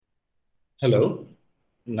Hello,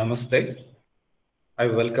 Namaste. I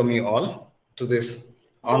welcome you all to this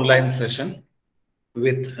online session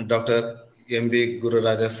with Dr. M.B. Guru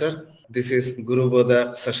Raja sir. This is Guru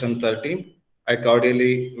Bodha session 13. I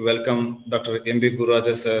cordially welcome Dr. M.B. Guru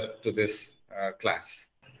Raja sir to this class.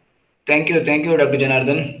 Thank you, Dr.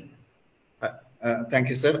 Janardhan. Thank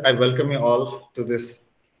you, sir. I welcome you all to this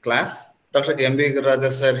class. Dr. M.B. Raja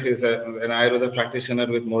sir is an Ayurveda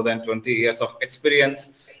practitioner with more than 20 years of experience,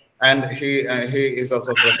 and he is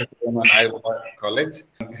also professor in an Ayurveda college.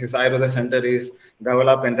 His Ayurveda center is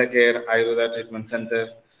Davala Pentacare Ayurveda Treatment Center,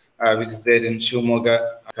 which is there in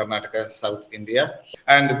Shimoga, Karnataka, South India.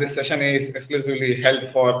 And this session is exclusively held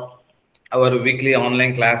for our weekly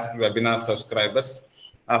online class webinar subscribers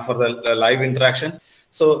for the live interaction.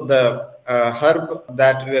 So the herb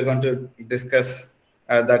that we are going to discuss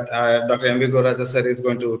that Dr. M.B. Goraja sir is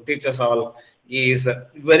going to teach us all is a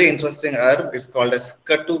very interesting herb. It's called as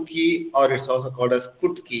Katuki, or it's also called as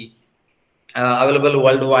Kutki, available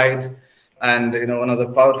worldwide, and one of the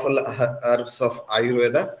powerful herbs of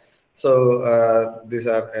Ayurveda. So these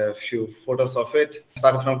are a few photos of it.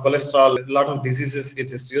 Starting from cholesterol, a lot of diseases,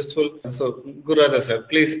 it is useful. So Guraja sir,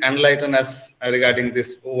 please enlighten us regarding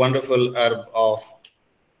this wonderful herb of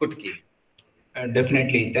Kutki.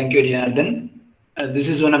 Definitely. Thank you, Janardhan. This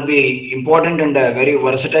is one of the important and very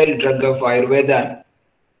versatile drug of Ayurveda.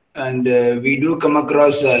 And we do come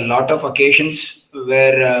across a lot of occasions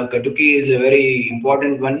where Katuki is a very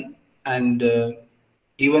important one. And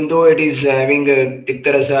even though it is having a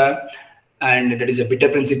Tiktarasa, and that is a bitter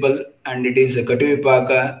principle, and it is a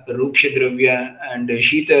Katuvipaka, Ruksha Dravya, and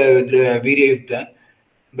Shita Virya Yukta,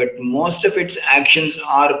 but most of its actions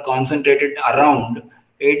are concentrated around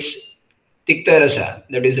its Tikta Rasa,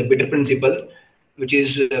 that is a bitter principle, which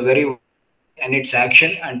is very in its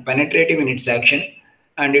action and penetrative in its action,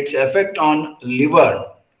 and its effect on liver,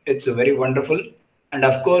 it's very wonderful. And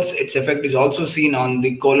of course, its effect is also seen on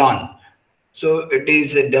the colon. So it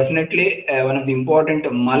is definitely one of the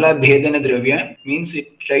important mala bhedana dravya, means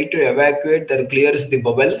it tries to evacuate or clears the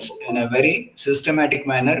bubbles in a very systematic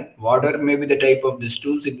manner. Whatever may be the type of the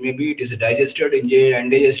stools, it may be it is digested,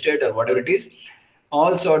 undigested, or whatever it is.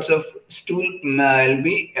 All sorts of stool will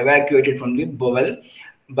be evacuated from the bowel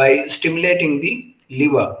by stimulating the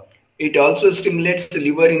liver. It also stimulates the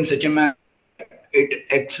liver in such a manner it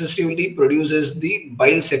excessively produces the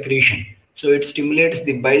bile secretion. So it stimulates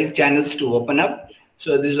the bile channels to open up.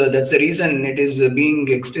 So that's the reason it is being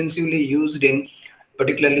extensively used in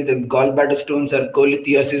particularly the gallbladder stones or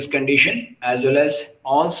cholelithiasis condition, as well as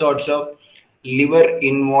all sorts of liver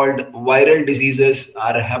involved viral diseases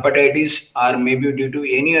or hepatitis, or maybe due to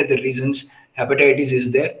any other reasons hepatitis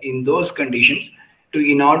is there. In those conditions, to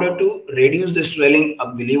in order to reduce the swelling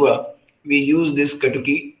of the liver, we use this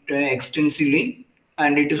Katuki extensively,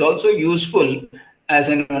 and it is also useful as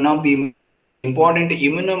one of the important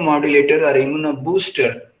immunomodulator or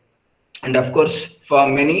immunobooster. And of course, for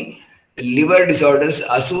many liver disorders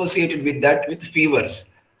associated with that, with fevers.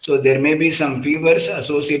 So there may be some fevers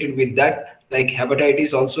associated with that, like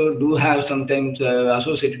hepatitis also do have sometimes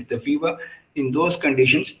associated with the fever. In those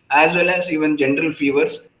conditions, as well as even general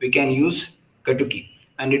fevers, we can use Katuki.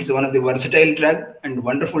 And it's one of the versatile drug and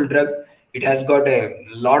wonderful drug. It has got a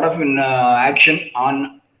lot of action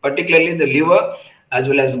on particularly the liver, as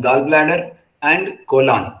well as gallbladder and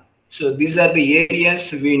colon. So these are the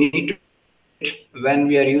areas we need to when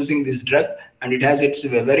we are using this drug, and it has its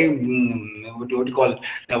very what you call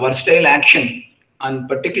a versatile action on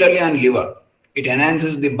particularly on liver. It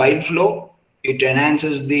enhances the bile flow. It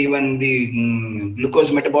enhances the even the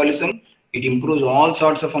glucose metabolism. It improves all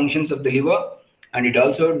sorts of functions of the liver, and it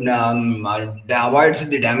also avoids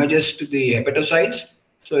the damages to the hepatocytes.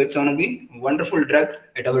 So it's one of the wonderful drug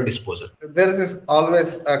at our disposal. There is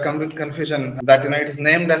always a confusion that it is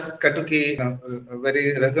named as Katuki,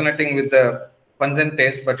 very resonating with the pungent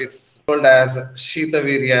taste, but it's told as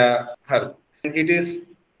Shitavirya herb. It is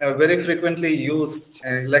very frequently used,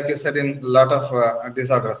 like you said, in a lot of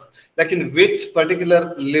disorders. Like in which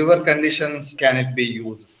particular liver conditions can it be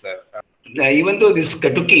used, sir? Even though this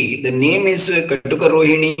Katuki, the name is Katuka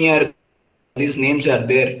Rohini, or these names are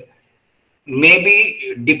there,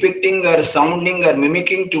 maybe depicting or sounding or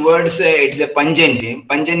mimicking towards it's a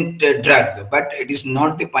pungent drug, but it is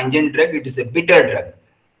not the pungent drug. It is a bitter drug.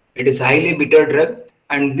 It is highly bitter drug,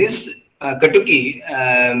 and this Katuki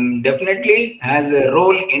definitely has a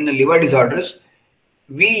role in liver disorders.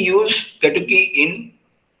 We use Katuki in.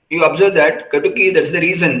 You observe that Katuki. That's the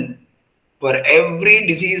reason for every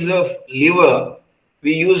disease of liver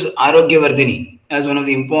we use Arogyavardhini as one of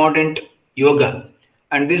the important yoga.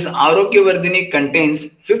 And this Arogyavardhini contains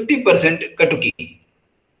 50% Katuki.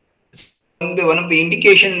 one of the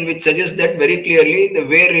indication which suggests that very clearly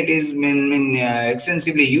where it is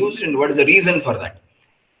extensively used and what is the reason for that.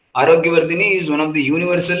 Arogyavardhini is one of the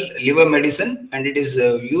universal liver medicine, and it is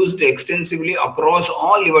used extensively across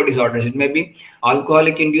all liver disorders. It may be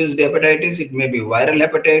alcoholic-induced hepatitis, it may be viral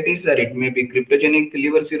hepatitis, or it may be cryptogenic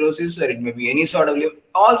liver cirrhosis, or it may be any sort of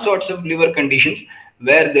all sorts of liver conditions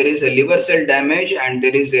where there is a liver cell damage and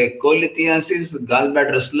there is a cholithiasis,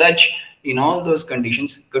 gallbladder sludge. In all those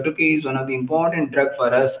conditions, Katuki is one of the important drug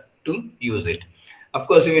for us to use it. Of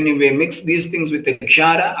course, when we mix these things with the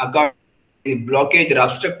Kshara, according the blockage or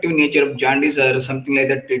obstructive nature of jaundice or something like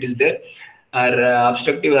that, it is there, or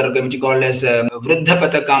obstructive or which is called as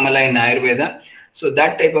Vruddhapatha Kamala in Ayurveda. So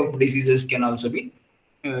that type of diseases can also be,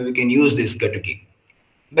 we can use this Katuki.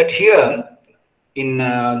 But here in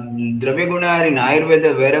Dravya Guna or in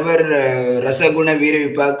Ayurveda, wherever Rasa Guna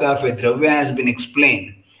Virya Vipaka of a Dravya has been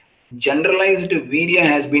explained, generalized Virya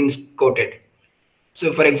has been quoted.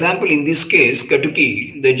 So for example, in this case,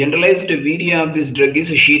 Katuki, the generalized Virya of this drug is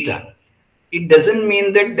Shita. It doesn't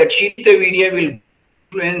mean that Shita Virya will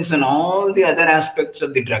influence on all the other aspects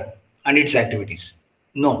of the drug and its activities.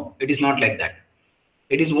 No, it is not like that.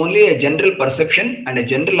 It is only a general perception and a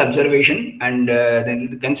general observation and then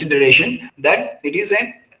the consideration that it is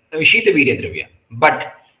a Shita Virya Dravya.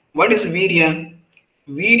 But what is Virya?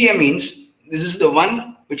 Virya means this is the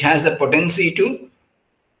one which has the potency to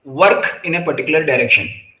work in a particular direction,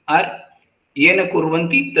 or yena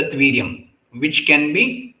kurvanti tat viryam, which can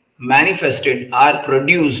be manifested or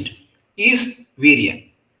produced is virya.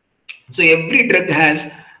 So every drug has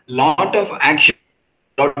lot of action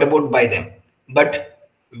brought about by them, but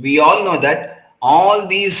we all know that all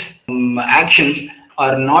these actions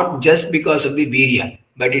are not just because of the virya,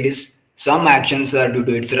 but it is some actions are due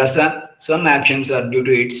to its rasa, some actions are due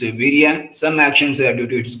to its virya, some actions are due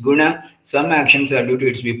to its guna, some actions are due to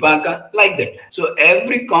its vipaka, like that. So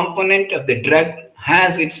every component of the drug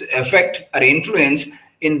has its effect or influence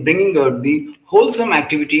in bringing out the wholesome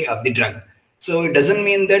activity of the drug. So it doesn't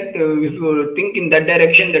mean that if you think in that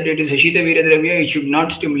direction that it is a Shita Virya Dravya, it should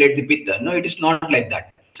not stimulate the Pitta. No, it is not like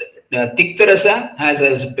that. Tikta Rasa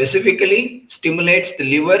has specifically stimulates the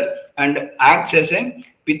liver and acts as a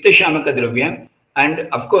Pitta Shamaka Dravya. And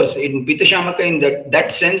of course, in Pitta Shamaka, in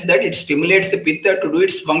that sense that it stimulates the Pitta to do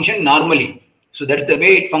its function normally. So that's the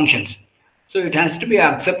way it functions. So it has to be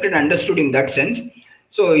accepted, understood in that sense.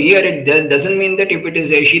 So here it doesn't mean that if it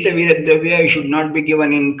is a Shita Virya Dravya, it should not be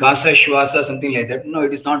given in Kasa, Shwasa, something like that. No,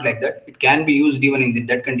 it is not like that. It can be used even in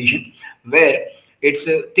that condition where it's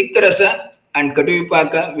Tikta Rasa and Katu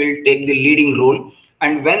Vipaka will take the leading role.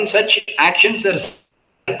 And when such actions are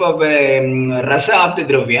type of Rasa of the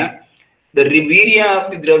Dravya, the Virya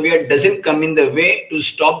of the Dravya doesn't come in the way to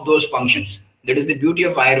stop those functions. That is the beauty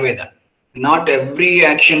of Ayurveda. Not every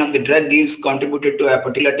action of the drug is contributed to a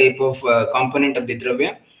particular type of component of the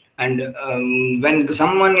Dravya. And when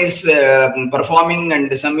someone is performing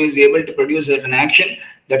and some is able to produce an action,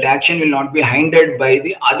 that action will not be hindered by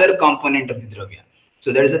the other component of the Dravya.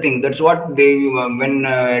 So that is the thing. That's what they, when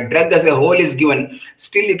drug as a whole is given,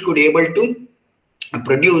 still it could able to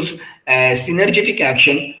produce a synergetic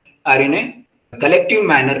action, or in a collective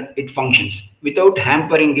manner it functions without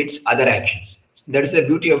hampering its other actions. That is the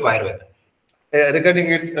beauty of Ayurveda.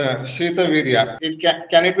 Regarding its Shita Virya,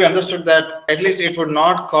 can it be understood that at least it would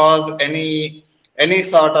not cause any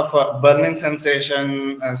sort of burning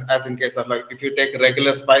sensation, as in case of like if you take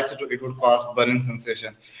regular spice, it would cause burning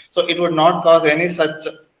sensation. So it would not cause any such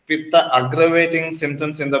Pitta aggravating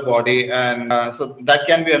symptoms in the body, and so that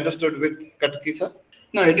can be understood with Katuki, sir?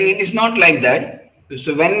 No, it is not like that.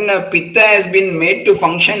 So when Pitta has been made to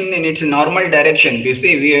function in its normal direction, you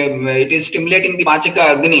see, it is stimulating the Pachaka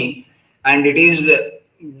Agni, and it is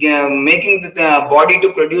making the body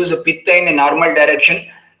to produce a Pitta in a normal direction,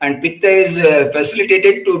 and Pitta is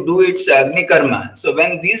facilitated to do its Agni Karma. So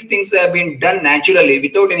when these things have been done naturally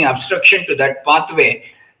without any obstruction to that pathway,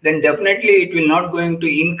 then definitely it will not going to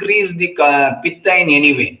increase the Pitta in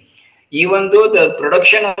any way. Even though the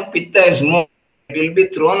production of Pitta is more, it will be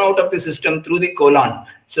thrown out of the system through the colon.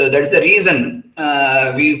 So that's the reason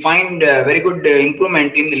we find very good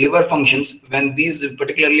improvement in the liver functions when these,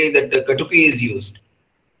 particularly that Katuki is used.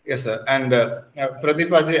 Yes, sir. And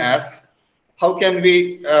Pradeepaji asks, how can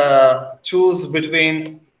we choose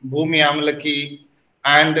between Bhumi Amlaki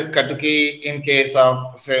and Katuki in case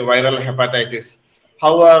of, say, viral hepatitis?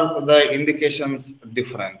 How are the indications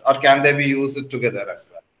different, or can they be used together as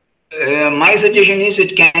well? My suggestion is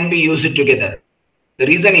it can be used together. The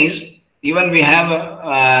reason is, even we have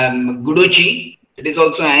Guduchi, it is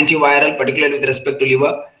also antiviral, particularly with respect to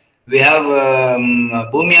liver. We have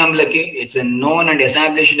Bhumi Amlaki. It's a known and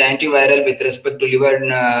established antiviral with respect to liver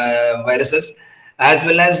viruses, as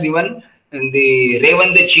well as even the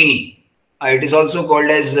Revandachini. It is also called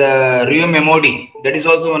as Riomemodi. That is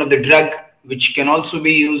also one of the drug which can also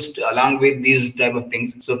be used along with these type of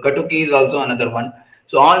things. So Katuki is also another one.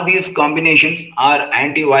 So all these combinations are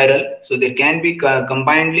antiviral. So they can be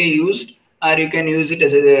combinedly used, or you can use it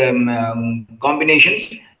as a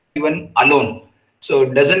combinations even alone. So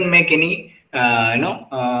it doesn't make any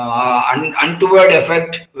untoward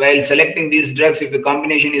effect while selecting these drugs if the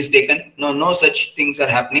combination is taken. No such things are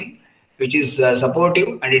happening, which is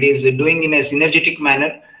supportive, and it is doing in a synergetic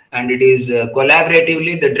manner, and it is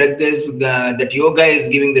collaboratively the drug is that yoga is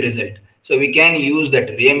giving the result. So we can use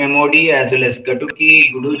that Rememodi as well as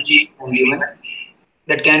Katuki, Guduchi, and even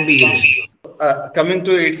that can be used. Coming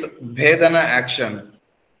to its Bhedana action,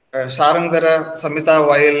 Sarangdara Samhita,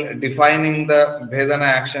 while defining the Bhedana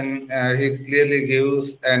action, he clearly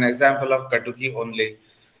gives an example of Katuki only.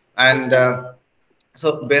 And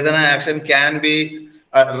so Bhedana action can be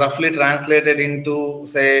roughly translated into,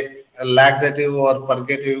 say, a laxative or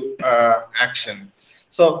purgative action.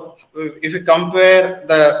 So if you compare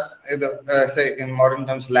say in modern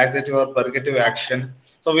terms, laxative or purgative action,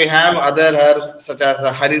 so we have other herbs such as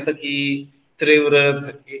Haritaki,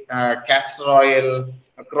 Trivrit, castor oil,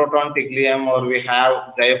 Croton tiglium, or we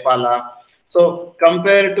have Jayapala. So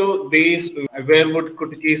compared to these, where would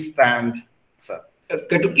Katuki stand, sir?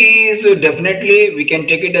 Katuki is definitely, we can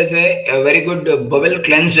take it as a very good bowel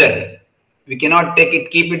cleanser. We cannot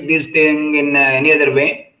keep it this thing in any other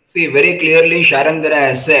way. See, very clearly Sharangdara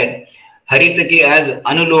has said Haritaki as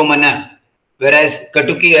Anulomana, whereas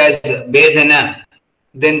Katuki as Bedhana,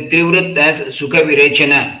 then Trivrit as Sukha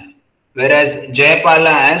Virechana, whereas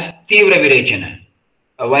Jayapala as Tivra Virechana.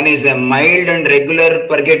 One is a mild and regular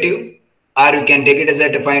purgative, or you can take it as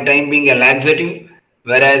a time being a laxative,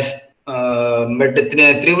 whereas but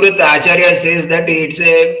Trivrit Acharya says that it's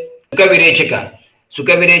a Sukha Virechaka.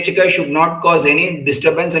 Sukha Virechaka should not cause any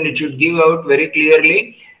disturbance, and it should give out very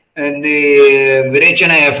clearly the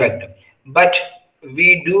Virechana effect. But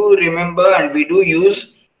we do remember and we do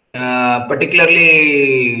use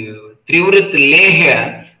particularly Trivrit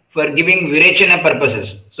Lehya for giving Virechana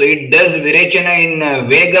purposes. So it does Virechana in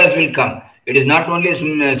Vegas will come. It is not only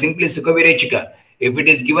simply Sukha Virechaka. If it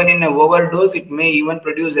is given in an overdose, it may even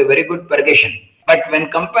produce a very good purgation. But when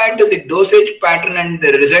compared to the dosage pattern and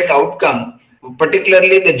the result outcome,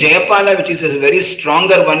 particularly the Jayapala, which is a very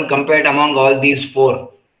stronger one compared among all these four.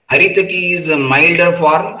 Haritaki is a milder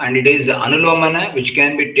form, and it is Anulomana, which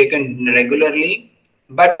can be taken regularly,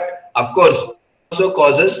 but of course also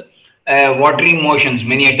causes watery motions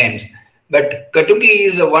many a times. But Katuki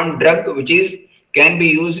is one drug which can be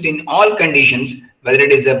used in all conditions, whether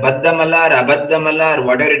it is a Baddamala or Abaddamala or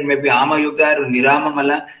whatever it may be, Amayuga or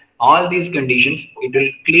Niramamala, all these conditions, it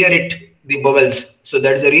will clear the bowels. So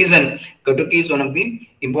that's the reason Katuki is one of the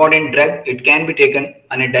important drug. It can be taken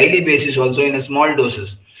on a daily basis also in a small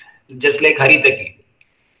doses, just like Haritaki.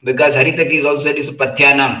 Because Haritaki is also, it is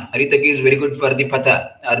Pathyanam. Haritaki is very good for the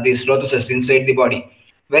Patha or the Srotasas inside the body.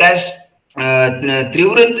 Whereas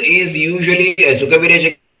Trivrit is usually a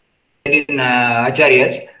Sukha in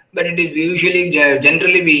Acharyas, but it is usually,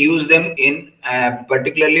 generally we use them in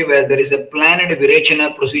particularly where there is a planned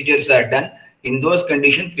Virechana procedures are done. In those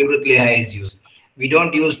conditions, Trivrit Leha is used. We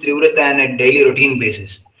don't use Trivrit on a daily routine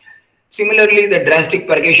basis. Similarly, the drastic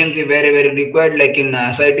purgations are very, very required, like in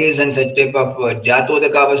ascites and such type of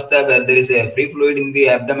Jatodakavastha, where there is a free fluid in the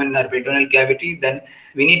abdomen or peritoneal cavity, then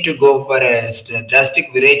we need to go for a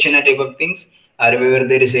drastic Virechana type of things, or where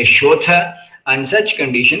there is a Shotha, and such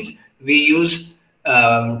conditions, we use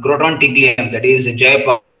Croton tiglium, that is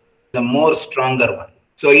Jayapala, the more stronger one.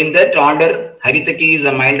 So in that order, Haritaki is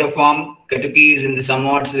a milder form, Katuki is in the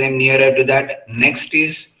somewhat same nearer to that. Next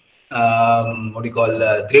is what you call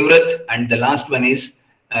Trivrit, and the last one is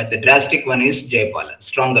the drastic one is Jayapala,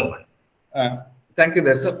 stronger one. Thank you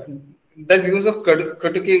there. So does use of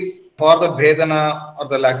Katuki for the Bhedana or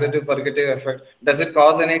the laxative purgative effect, does it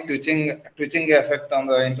cause any twitching effect on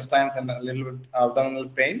the intestines and a little bit abdominal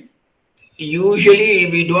pain? Usually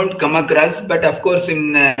we don't come across, but of course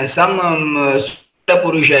in some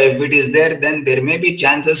Purusha, if it is there, then there may be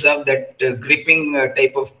chances of that gripping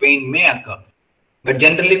type of pain may occur. But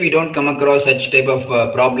generally we don't come across such type of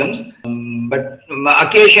problems. But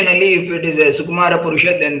occasionally if it is a Sukumara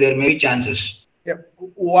Purusha, then there may be chances. Yeah.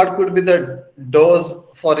 What could be the dose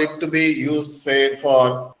for it to be used, say,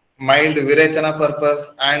 for mild Virechana purpose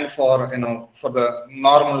and for the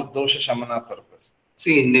normal Dosha Shamana purpose?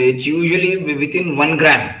 See, it's usually within 1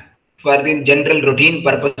 gram. For the general routine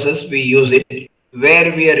purposes, we use it.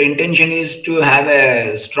 where our intention is to have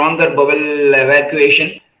a stronger bowel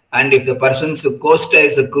evacuation, and if the person's costa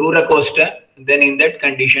is a Krura costa, then in that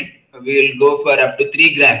condition we will go for up to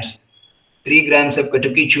 3 grams. 3 grams of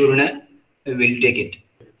Katuki Churna, we will take it.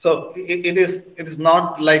 So it is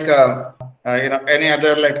not like any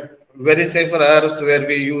other like very safer herbs where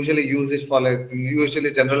we usually use it for like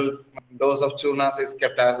usually general dose of churnas is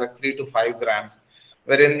kept as like 3 to 5 grams,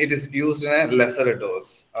 wherein it is used in a lesser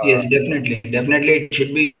dose. Yes, definitely it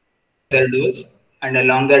should be lesser dose and a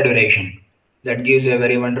longer duration. That gives a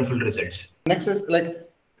very wonderful results. Next is like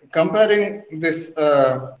comparing this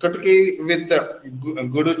Katuki with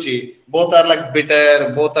Guduchi. Both are like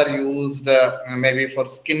bitter. Both are used maybe for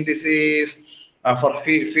skin disease, for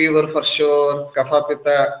fever for sure. Kapha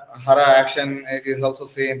Pitta Hara action is also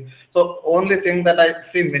seen. So only thing that I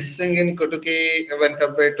see missing in Katuki when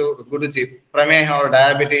compared to Guduchi, prameha or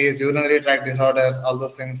diabetes, urinary tract disorders, all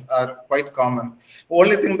those things are quite common.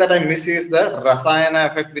 Only thing that I miss is the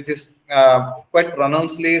Rasayana effect, which is quite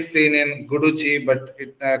pronouncedly seen in Guduchi, but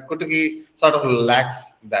Katuki sort of lacks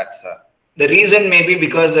that, sir. The reason may be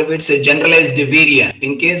because of its generalized virya.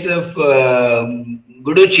 In case of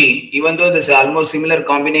Guduchi, even though this almost similar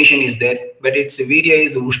combination is there, but its virya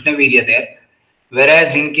is Ushna virya there.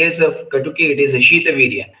 Whereas in case of Katuki, it is a Shita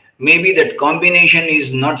virya. Maybe that combination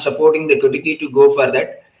is not supporting the Katuki to go for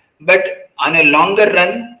that. But on a longer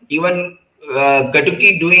run, even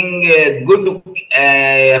Katuki doing a good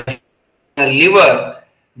liver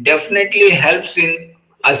definitely helps in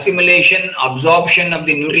assimilation, absorption of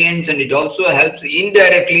the nutrients, and it also helps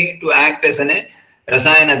indirectly to act as a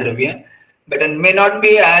Rasayana Dravya. But it may not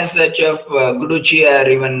be as such of Guduchi or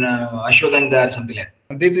even Ashwagandha or something like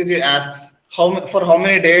that. Deepji asks, for how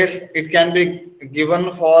many days it can be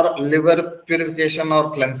given for liver purification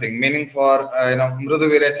or cleansing, meaning for Mrudu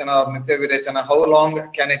Virechana or Nitya Virechana, how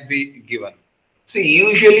long can it be given? See,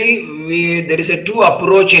 usually there is a two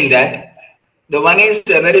approach in that. The one is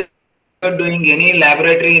very doing any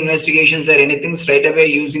laboratory investigations or anything, straight away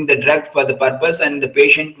using the drug for the purpose, and the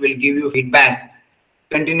patient will give you feedback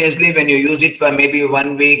continuously. When you use it for maybe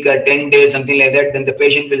 1 week or 10 days, something like that, then the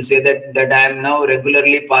patient will say that I am now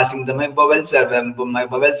regularly passing my bowels are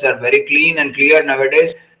very clean and clear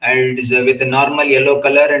nowadays, and it is with a normal yellow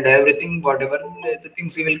color and everything, whatever the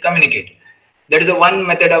things he will communicate. That is the one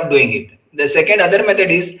method of doing it. The other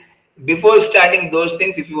method is, before starting those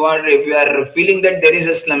things, if you are feeling that there is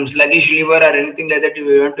a sluggish liver or anything like that, if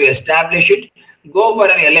you want to establish it, go for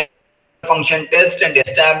an function test and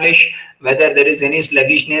establish whether there is any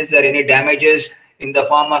sluggishness or any damages in the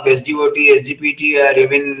form of SGOT, SGPT, or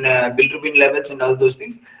even bilirubin levels and all those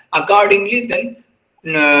things. Accordingly, then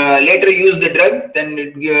later use the drug,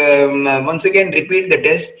 then once again repeat the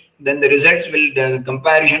test. Then the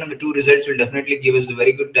comparison of the two results will definitely give us a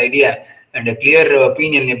very good idea and a clear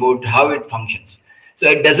opinion about how it functions. So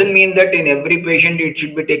it doesn't mean that in every patient it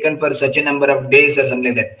should be taken for such a number of days or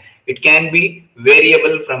something like that. It can be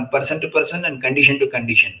variable from person to person and condition to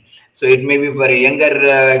condition. So it may be for a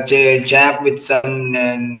younger chap with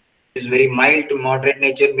some is very mild to moderate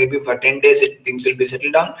nature. Maybe for 10 days things will be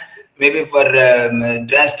settled down. Maybe for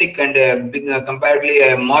drastic and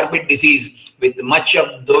comparatively morbid disease with much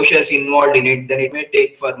of doshas involved in it, then it may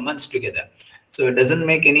take for months together. So it doesn't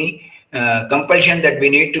make any compulsion that we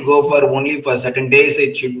need to go for only for certain days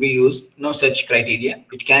it should be used. No such criteria.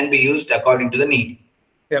 It can be used according to the need.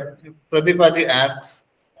 Yeah, Pradeepaji asks,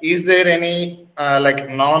 is there any like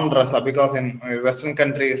non-rasa, because in Western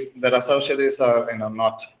countries the rasa aushadhis are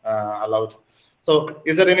not allowed. So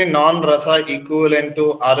is there any non-rasa equivalent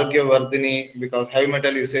to Arogya Vardhini, because heavy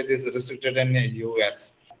metal usage is restricted in the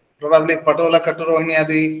US? Probably Patola Katurohini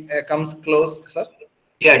Adi comes close, sir?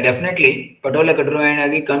 Yeah, definitely. Patola Katurohini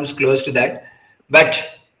Adi comes close to that. But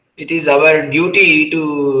it is our duty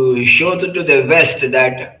to show to the West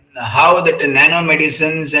that how that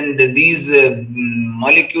nanomedicines and these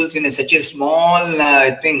molecules in such a small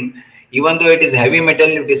thing, even though it is heavy metal,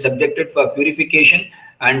 it is subjected for purification,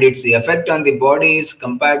 and its effect on the body is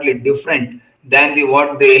completely different than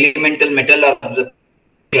the elemental metal of the,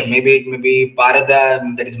 maybe it may be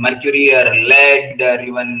parada, that is mercury or lead or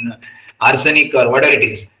even arsenic or whatever it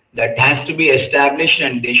is. That has to be established,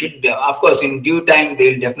 and they should, of course, in due time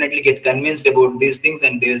they will definitely get convinced about these things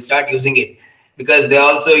and they will start using it, because they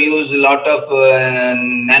also use a lot of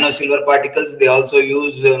nano silver particles. They also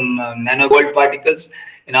use nano gold particles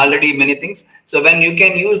in already many things. So when you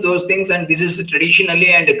can use those things, and this is traditionally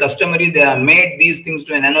and customary, they have made these things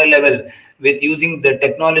to a nano level with using the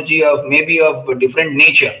technology of maybe of different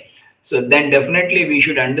nature. So then definitely we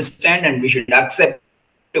should understand and we should accept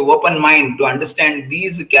open mind to understand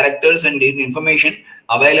these characters and information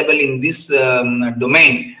available in this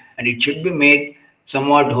domain, and it should be made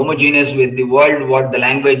somewhat homogeneous with the world, what the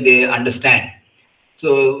language they understand.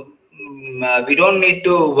 So we don't need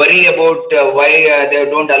to worry about why they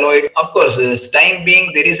don't allow it. Of course, time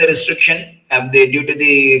being, there is a restriction due to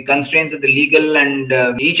the constraints of the legal,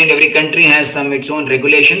 and each and every country has its own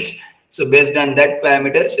regulations. So based on that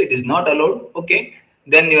parameters, it is not allowed. Okay,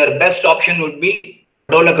 then your best option would be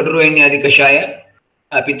Padola Kaduru Adi Kashaya,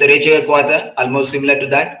 Pitarecha Kwata, almost similar to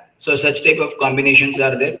that. So such type of combinations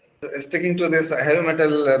are there. Sticking to this heavy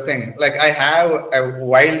metal thing, like I have a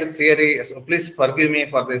wild theory, so please forgive me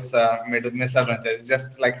for this misadventure. It's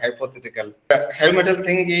just like hypothetical. The heavy metal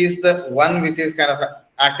thing is the one which is kind of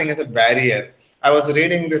acting as a barrier. I was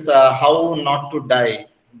reading this How Not to Die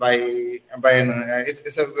by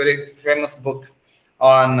it's a very famous book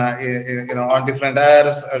on on different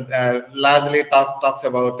herbs, largely talks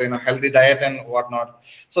about healthy diet and whatnot.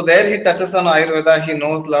 So there he touches on Ayurveda. He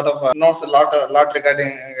knows a lot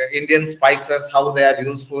regarding Indian spices, how they are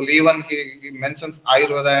useful. Even he mentions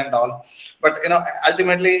Ayurveda and all. But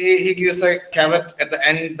ultimately he gives a caveat at the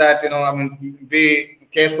end that be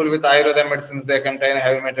careful with Ayurveda medicines. They contain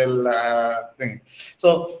heavy metal thing.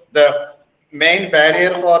 So the main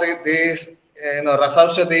barrier for this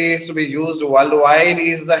Rasaushadhi to be used worldwide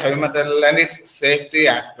is the heavy metal and its safety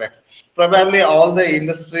aspect. Probably all the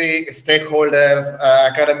industry stakeholders,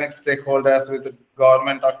 academic stakeholders with the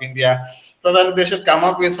government of India, probably they should come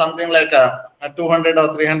up with something like a 200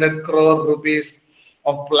 or 300 crore rupees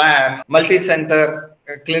of plan, multi-center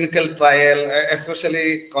clinical trial,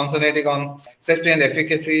 especially concentrating on safety and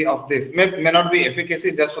efficacy of this. May not be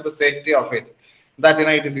efficacy, just for the safety of it. That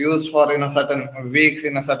it is used for certain weeks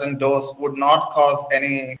in a certain dose would not cause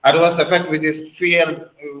any adverse effect, which is feared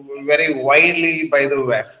very widely by the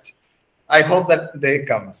West. I hope that day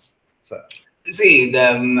comes, sir. See,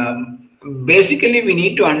 basically we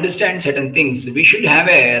need to understand certain things. We should have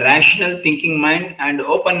a rational thinking mind and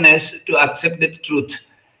openness to accept the truth.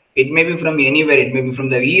 It may be from anywhere, it may be from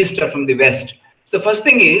the east or from the west. So the first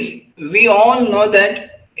thing is, we all know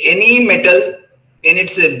that any metal in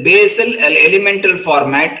its basal elemental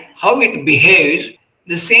format, how it behaves,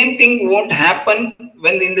 the same thing won't happen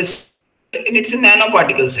when in its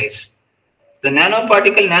nanoparticle size. The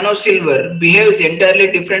nanoparticle, nanosilver, behaves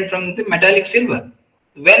entirely different from the metallic silver.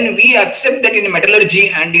 When we accept that in metallurgy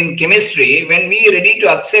and in chemistry, when we are ready to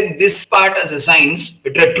accept this part as a science,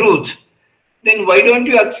 a truth, then why don't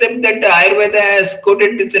you accept that Ayurveda has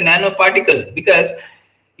quoted it's a nanoparticle? Because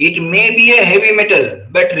it may be a heavy metal,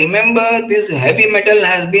 but remember, this heavy metal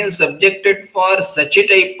has been subjected for such a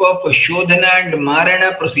type of Shodhana and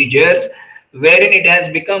Marana procedures, wherein it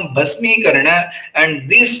has become Bhasmikarana, and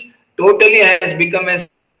this totally has become a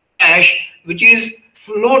ash which is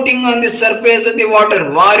floating on the surface of the water.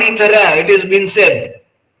 Varithara, it has been said.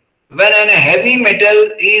 When a heavy metal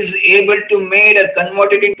is able to made or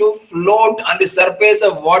converted into float on the surface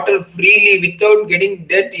of water freely without getting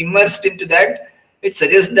immersed into that, it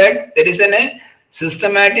suggests that there is a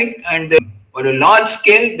systematic and on a large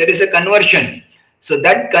scale there is a conversion. So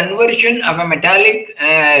that conversion of a metallic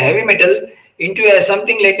heavy metal into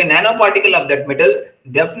something like a nanoparticle of that metal,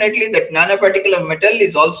 definitely that nanoparticle of metal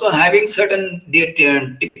is also having certain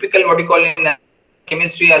typical what you call in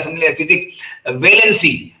chemistry or something like physics,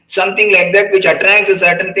 valency, something like that, which attracts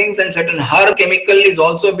certain things, and certain herb chemical is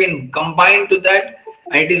also been combined to that,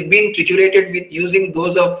 and it is being triturated with using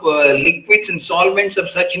those of liquids and solvents of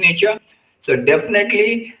such nature. So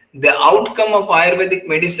definitely the outcome of Ayurvedic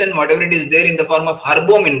medicine, whatever it is there in the form of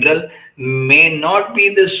herbo-mineral, may not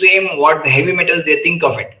be the same what the heavy metals they think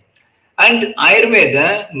of it. And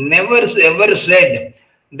Ayurveda never ever said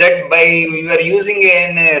that by we are using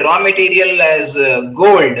a raw material as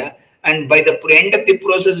gold, and by the end of the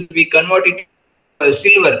process we convert it to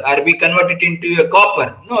silver or we convert it into a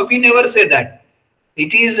copper. No, we never say that.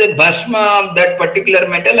 It is a bhasma of that particular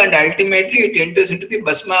metal, and ultimately it enters into the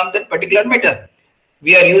bhasma of that particular metal.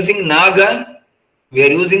 We are using Naga, we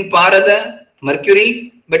are using Parada,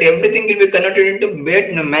 Mercury, but everything will be converted into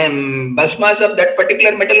bhasmas of that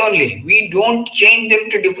particular metal only. We don't change them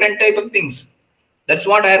to different type of things. That's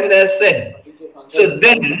what Ayurveda has said. So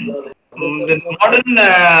then, the modern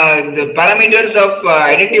the parameters of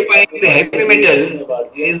identifying the heavy metal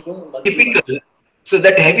is typical. So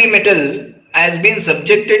that heavy metal has been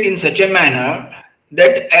subjected in such a manner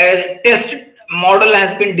that a test model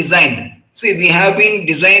has been designed. See, we have been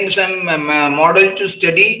designed some model to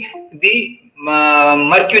study the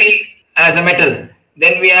mercury as a metal.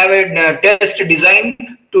 Then we have a test designed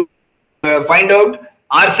to find out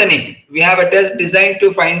arsenic. We have a test designed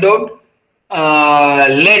to find out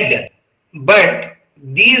lead. But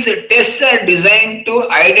these tests are designed to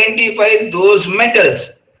identify those metals.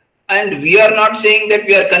 And we are not saying that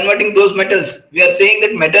we are converting those metals. We are saying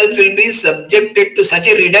that metals will be subjected to such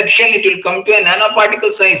a reduction, it will come to a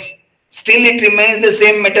nanoparticle size. Still, it remains the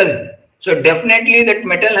same metal. So definitely that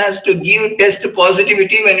metal has to give test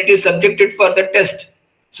positivity when it is subjected for the test.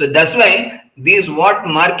 So that's why these what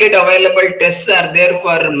market available tests are there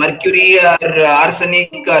for mercury or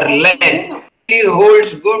arsenic or lead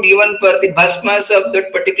holds good even for the bhasmas of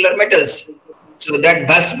that particular metals. So that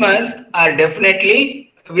bhasmas are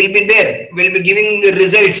definitely will be there, will be giving the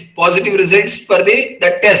results, positive results for the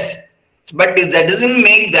test. But that doesn't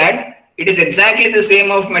make that it is exactly the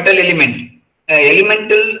same of metal element.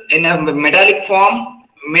 Elemental in a metallic form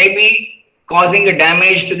may be causing a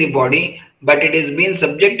damage to the body, but it is being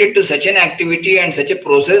subjected to such an activity and such a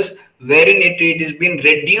process wherein it is being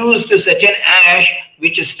reduced to such an ash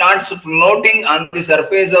which starts floating on the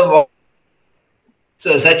surface of water.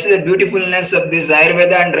 So such is the beautifulness of this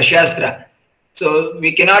Ayurveda and Rashastra. So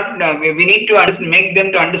we cannot, we need to make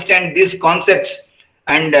them to understand these concepts.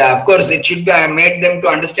 And of course, it should be made them to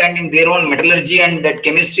understand in their own metallurgy and that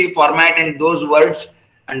chemistry format and those words.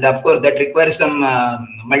 And of course, that requires some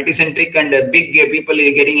multicentric and big people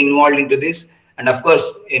getting involved into this. And of course,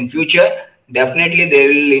 in future, definitely they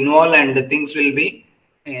will involve and the things will be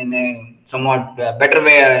in a somewhat better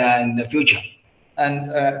way in the future.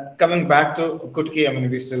 And coming back to Kutki, I mean,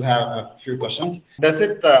 we still have a few questions. Does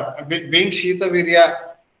it, being Shita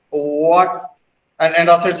Virya, what, and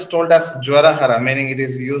also it's told as Jwarahara, meaning it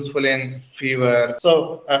is useful in fever.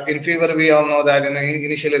 So in fever, we all know that,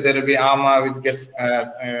 initially there will be Ama, which gets,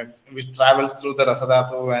 which travels through the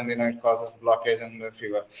Rasadhatu and, it causes blockage and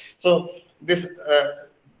fever. So this,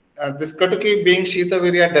 this Katuki being Shita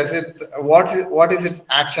Virya, does it, what is its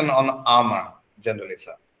action on Ama generally,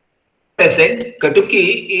 sir? I said,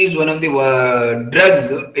 Katuki is one of the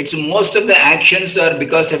drug. It's most of the actions are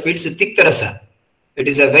because of its Tikta Rasa. It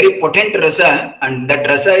is a very potent rasa, and that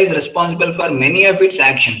rasa is responsible for many of its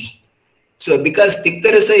actions. So because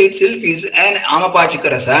Tikta Rasa itself is an Amapachika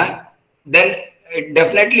Rasa, then it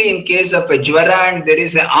definitely in case of a Jvara and there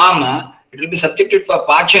is an Ama, it will be subjected for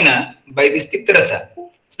Pachana by this Tikta Rasa. So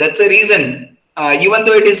that's the reason, even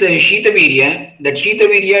though it is a Shita Virya, that Shita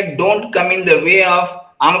Virya don't come in the way of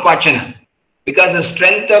Amapachana, because the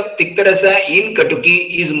strength of Tikta Rasa in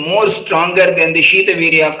Katuki is more stronger than the Shita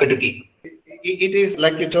Virya of Katuki. It is,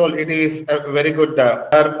 like you told, it is a very good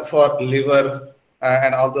herb for liver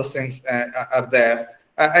and all those things are there.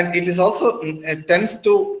 And it is also, it tends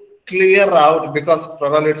to clear out, because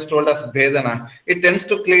probably it's told as Vedana, it tends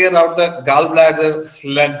to clear out the gallbladder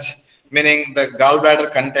sludge, meaning the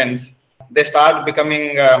gallbladder contents. They start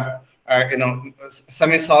becoming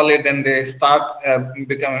semi-solid, and they start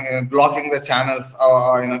becoming blocking the channels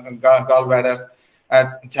or gallbladder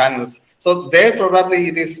channels. So there probably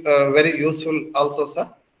it is very useful also, sir.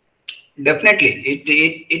 Definitely,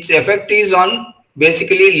 its effect is on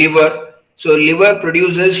basically liver. So liver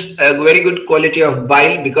produces a very good quality of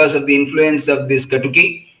bile because of the influence of this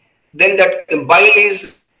Katuki. Then that bile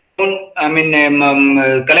is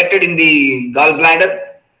collected in the gallbladder.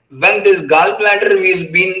 When this gallbladder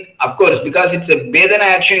is being, of course, because it's a Vedana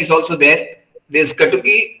action is also there, this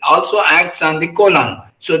Katuki also acts on the colon.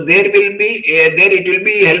 So there will be, it will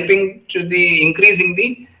be helping to the increasing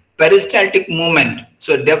the peristaltic movement.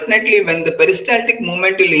 So definitely when the peristaltic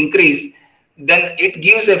movement will increase, then it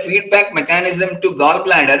gives a feedback mechanism to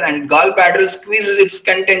gallbladder, and gallbladder squeezes its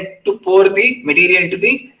content to pour the material into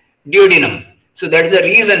the duodenum. So that's the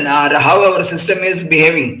reason how our system is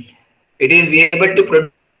behaving. It is able to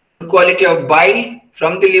produce quality of bile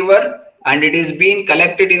from the liver, and it is being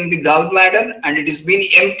collected in the gallbladder, and it is being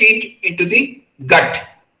emptied into the gut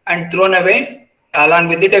and thrown away along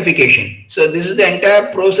with the defecation. So this is the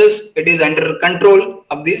entire process. It is under control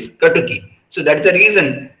of this Katuki. So that's the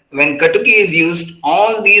reason when Katuki is used,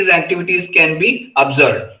 all these activities can be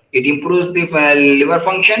observed. It improves the liver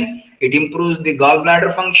function, it improves the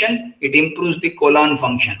gallbladder function, it improves the colon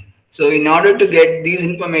function. So in order to get these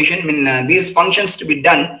information, these functions to be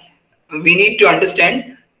done, we need to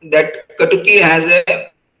understand that Katuki has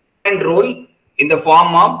a role in the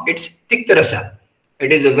form of its Tikta Rasa.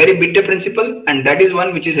 It is a very bitter principle, and that is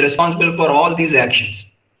one which is responsible for all these actions.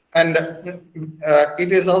 And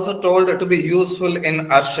it is also told to be useful in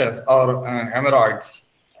arshas or hemorrhoids.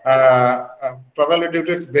 Probably due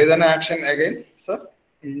to its Vedana action again, sir?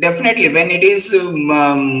 Definitely, when it is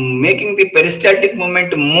making the peristaltic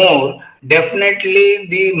movement more, definitely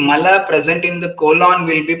the mala present in the colon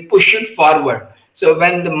will be pushed forward. So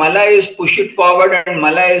when the mala is pushed forward and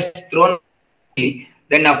mala is thrown,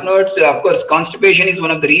 then afterwards, of course, constipation is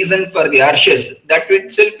one of the reasons for the arches. That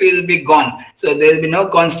itself will be gone. So there will be no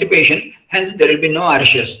constipation, hence there will be no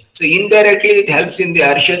arches. So indirectly, it helps in the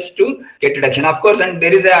arches to get reduction. Of course, and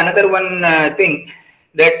there is another one thing,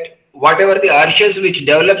 that whatever the arches which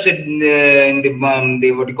develops in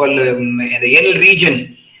the what you call in the anal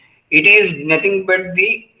region, it is nothing but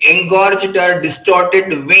the engorged or distorted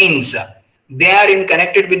veins. They are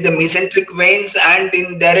connected with the mesenteric veins and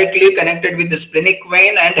indirectly connected with the splenic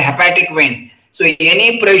vein and hepatic vein. So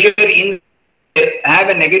any pressure in have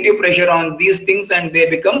a negative pressure on these things and they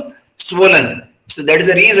become swollen. So that is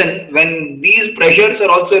the reason when these pressures are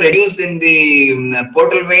also reduced in the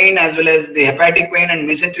portal vein as well as the hepatic vein and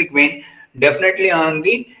mesenteric vein, definitely on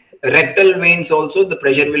the rectal veins also the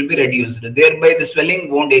pressure will be reduced. Thereby the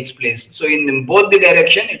swelling won't take place. So in both the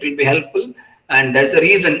direction it will be helpful, and that's the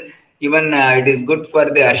reason even it is good for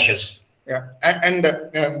the arches. Yeah, and the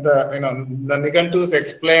Nigantus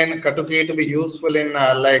explain Katuki to be useful in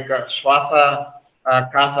like Shwasa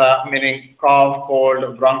Kasa, meaning cough,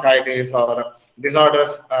 cold, bronchitis, or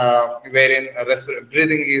disorders wherein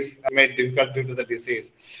breathing is made difficult due to the disease.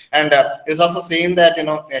 And it's also seen that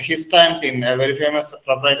Histantin, a very famous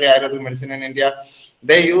proprietary Ayurvedic medicine in India,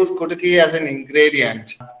 they use Kutuki as an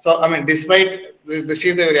ingredient. So I mean, despite the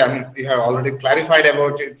Shitavirya, I mean, you have already clarified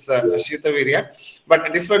about its Shitavirya,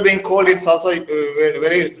 but despite being cold, it's also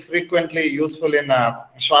very frequently useful in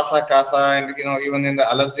Shwasa Kasa and even in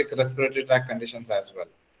the allergic respiratory tract conditions as well.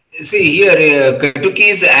 See here,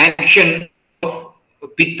 Katuki's action of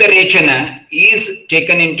Pitta Rechana is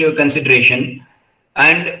taken into consideration,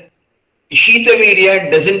 and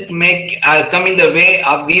Shitavirya doesn't come in the way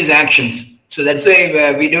of these actions. So that's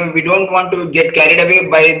why we don't want to get carried away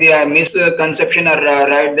by the misconception or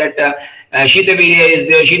right that Shitavirya is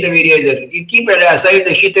there, Shitavirya is there. You keep aside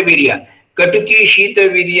the Shitavirya. Katuki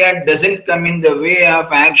Shitavirya doesn't come in the way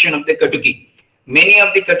of action of the Katuki. Many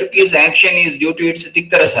of the Katuki's action is due to its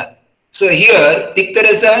Tiktarasa. So here,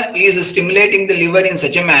 Tiktarasa is stimulating the liver in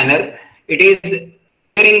such a manner, it is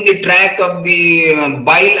clearing the track of the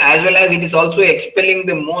bile as well as it is also expelling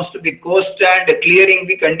the most of the coast and clearing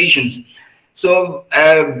the conditions. So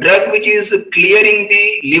a drug which is clearing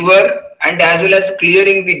the liver and as well as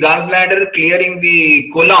clearing the gallbladder, clearing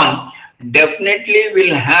the colon, definitely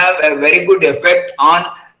will have a very good effect on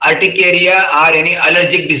urticaria or any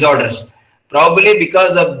allergic disorders. Probably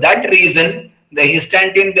because of that reason, the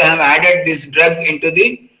Histantin, they have added this drug into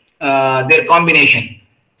the their combination.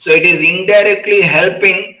 So it is indirectly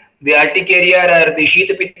helping the urticaria or the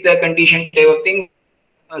Shita Pitta condition type of thing.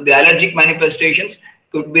 The allergic manifestations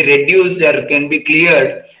could be reduced or can be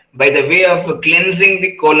cleared by the way of cleansing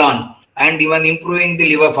the colon and even improving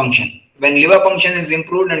the liver function. When liver function is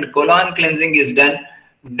improved and colon cleansing is done,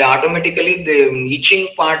 automatically the itching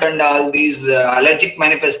part and all these allergic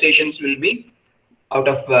manifestations will be out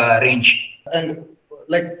of range. And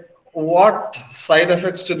like, what side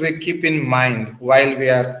effects should we keep in mind while we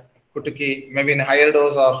are Kutuki, maybe in higher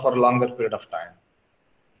dose or for a longer period of time?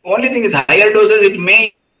 Only thing is higher doses, it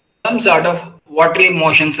may some sort of watery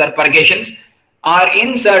motions or purgations, or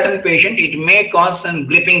in certain patient it may cause some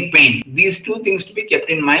gripping pain. These two things to be kept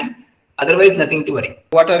in mind. Otherwise, nothing to worry.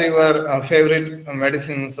 What are your favorite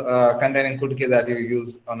medicines containing Kutuki that you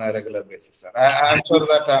use on a regular basis, sir? I'm sure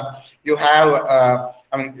that you have,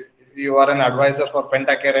 you are an advisor for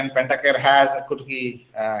Pentacare, and Pentacare has a Kutuki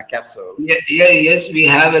capsule. Yes, we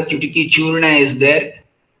have a Kutuki Churna is there.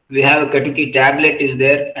 We have a Katuki tablet is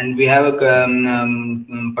there, and we have a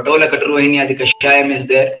Patola Katurohini Adi Kashayam is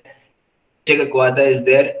there. Chekakwata is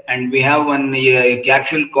there, and we have one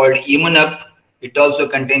capsule called Immunup. It also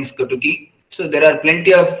contains Katuki. So there are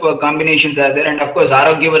plenty of combinations are there, and of course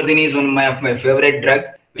Arogyavardhini is one of my favorite drug,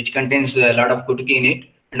 which contains a lot of Katuki in it.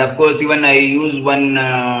 And of course, even I use one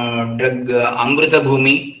drug Amrita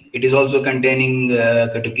Bhumi. It is also containing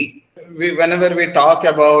Katuki. Whenever we talk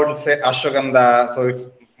about, say, Ashwagandha, so it's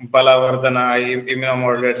Balavardhana,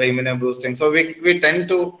 immunomodulator, immunoboosting. So we tend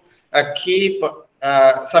to keep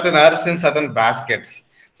certain herbs in certain baskets.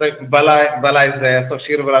 So Bala is there, so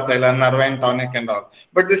Shirbala Thaila, Narvine tonic and all.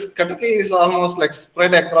 But this Katuki is almost like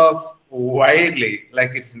spread across widely.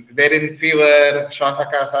 Like it's there in fever,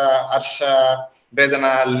 Shwasakasa, Arsha,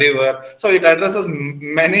 Vedana, liver. So it addresses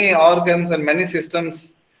many organs and many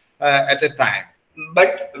systems at a time.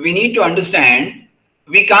 But we need to understand,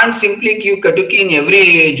 we can't simply give Katuki in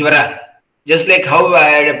every jwara. Just like how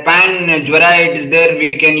a pan jwara is there, we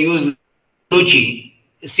can use Ruchi.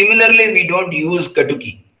 Similarly, we don't use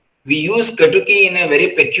Katuki. We use Katuki in a very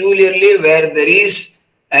peculiarly where there is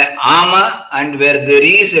ama and where there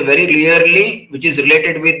is very clearly which is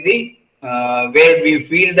related with the where we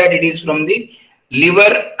feel that it is from the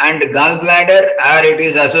liver and gallbladder, or it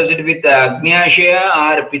is associated with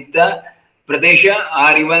Agnyashaya or Pitta Pradesha,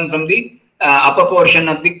 or even from the upper portion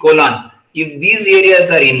of the colon. If these areas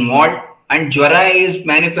are involved and Jwara is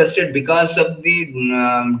manifested because of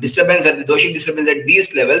the disturbance or the doshic disturbance at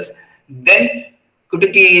these levels, then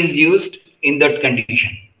Kutuki is used in that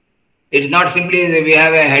condition. It's not simply that we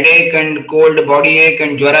have a headache and cold body ache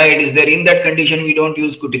and Jwara, it is there. In that condition, we don't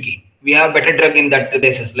use Kutuki. We have better drug in that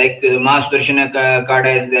basis, like Ma Sudarshana Kada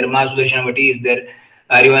is there, Ma Sudarshana Vati is there,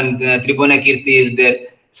 or even Tribhuna Kirti is there.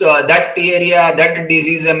 So that area, that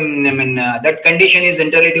disease, that condition is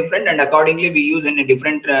entirely different, and accordingly we use in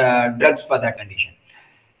different drugs for that condition.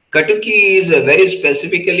 Katuki is very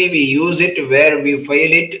specifically we use it where we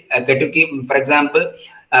file it. Katuki, for example,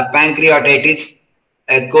 pancreatitis,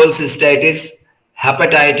 cholecystitis,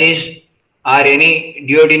 hepatitis, or any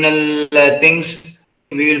duodenal things.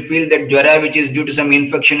 We will feel that Jwara, which is due to some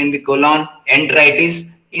infection in the colon,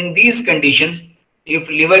 enteritis. In these conditions, if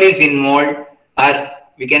liver is involved, or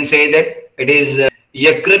we can say that it is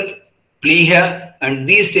Yakrit, Pleha, and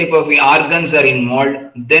these type of organs are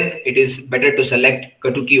involved, then it is better to select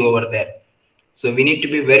Katuki over there. So we need to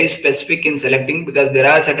be very specific in selecting, because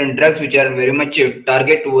there are certain drugs which are very much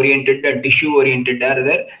target oriented and tissue oriented are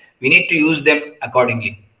there. We need to use them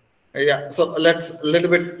accordingly. Yeah, so let's a little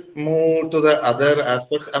bit move to the other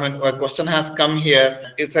aspects. I mean, a question has come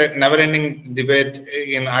here. It's a never-ending debate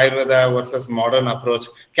in Ayurveda versus modern approach.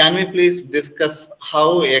 Can we please discuss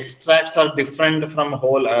how extracts are different from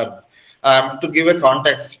whole herb? To give a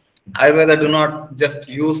context, Ayurveda do not just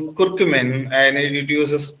use curcumin, and it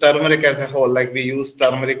uses turmeric as a whole, like we use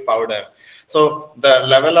turmeric powder. So the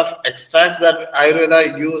level of extracts that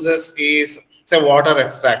Ayurveda uses is, say, water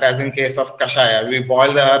extract, as in case of kashaya. We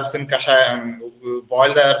boil the herbs in kashaya, we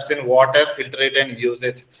boil the herbs in water, filter it and use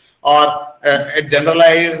it. Or a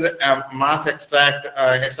generalized mass extract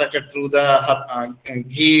extracted through the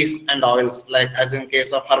ghees and oils, like as in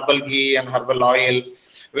case of herbal ghee and herbal oil,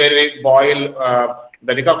 where we boil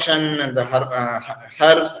the decoction and the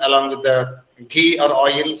herbs along with the ghee or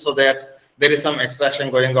oil, so that there is some extraction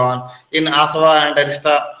going on. In Asava and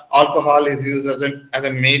Arista, alcohol is used as a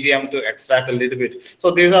medium to extract a little bit. So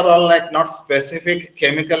these are all like not specific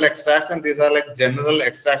chemical extracts, and these are like general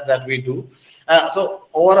extracts that we do. So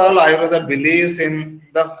overall, Ayurveda believes in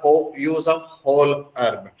the whole use of whole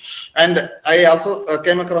herb. And I also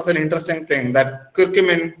came across an interesting thing, that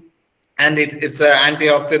curcumin and its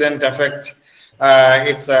antioxidant effect.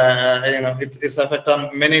 Its effect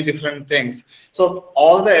on many different things. So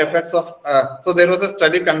all the effects of so there was a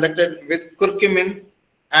study conducted with curcumin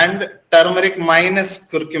and turmeric minus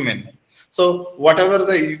curcumin. So whatever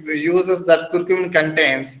the uses that curcumin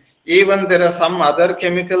contains, even there are some other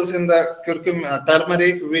chemicals in the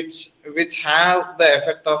turmeric which have the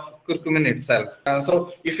effect of curcumin itself.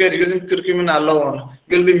 So if you are using curcumin alone,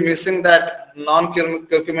 we'll be missing that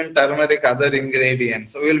non-curcumin turmeric other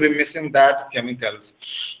ingredients. So we'll be missing that chemicals.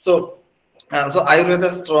 So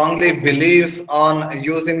Ayurveda strongly believes on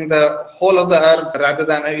using the whole of the herb rather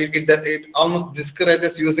than it almost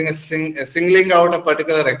discourages using singling out a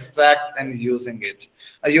particular extract and using it.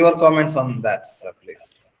 Your comments on that, sir,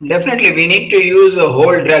 please. Definitely, we need to use a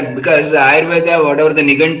whole drug, because Ayurveda, whatever the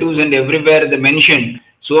Nigantus and everywhere they mention,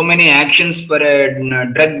 so many actions for a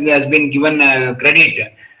drug has been given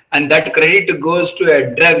credit, and that credit goes to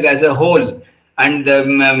a drug as a whole. And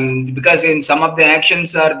because in some of the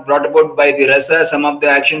actions are brought about by the rasa, some of the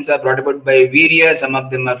actions are brought about by virya, some of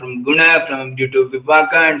them are from guna, due to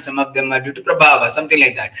vipaka, and some of them are due to prabhava, something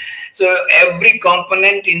like that. So every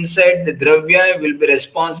component inside the dravya will be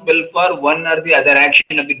responsible for one or the other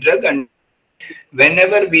action of the drug, and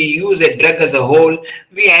whenever we use a drug as a whole,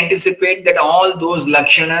 we anticipate that all those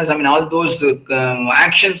lakshanas, all those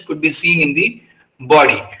actions could be seen in the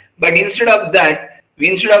body. But instead of that,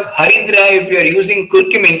 instead of Haridra, if you are using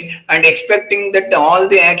curcumin and expecting that all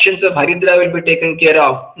the actions of Haridra will be taken care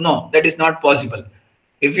of, no, that is not possible.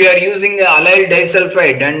 If you are using allyl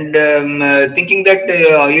disulfide and thinking that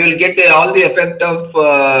you will get all the effect of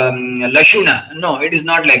Lashuna, no, it is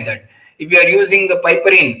not like that. If you are using the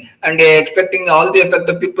piperine and expecting all the effect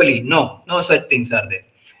of Pipali, no such things are there.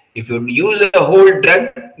 If you use a whole drug,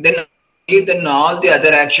 then all the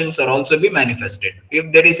other actions are also be manifested.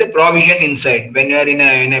 If there is a provision inside, when you are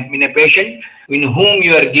in a patient in whom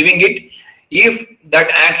you are giving it, if that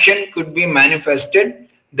action could be manifested,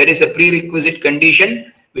 there is a prerequisite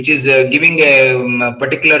condition which is giving a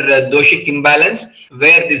particular doshic imbalance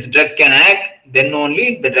where this drug can act, then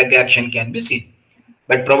only the drug action can be seen.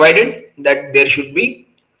 But provided that there should be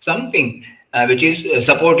something which is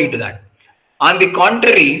supportive to that. On the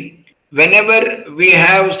contrary, whenever we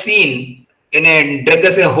have seen in a drug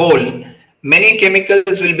as a whole, many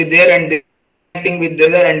chemicals will be there and they acting with the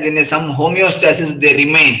other, and in some homeostasis they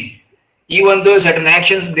remain. Even though certain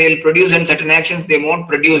actions they'll produce and certain actions they won't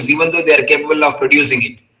produce, even though they are capable of producing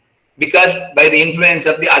it, because by the influence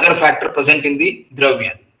of the other factor present in the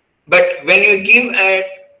dravya. But when you give a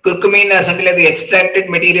curcumin or something like the extracted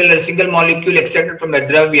material or single molecule extracted from a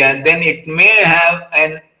dravya, then it may have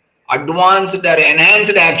an advanced or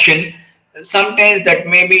enhanced action. Sometimes that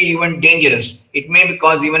may be even dangerous. It may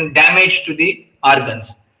cause even damage to the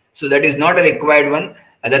organs. So that is not a required one.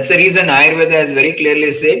 And that's the reason Ayurveda has very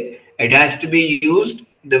clearly said it has to be used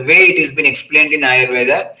the way it has been explained in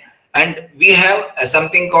Ayurveda. And we have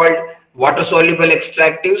something called water soluble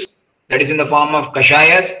extractives, that is in the form of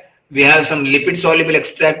kashayas. We have some lipid soluble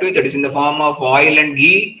extractive, that is in the form of oil and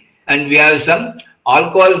ghee, and we have some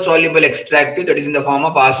alcohol soluble extractive, that is in the form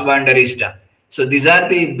of asva and arista. So these are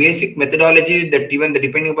the basic methodology that even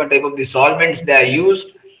depending upon type of the solvents they are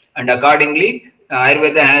used, and accordingly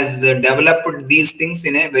Ayurveda has developed these things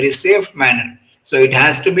in a very safe manner. So it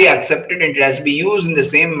has to be accepted and it has to be used in the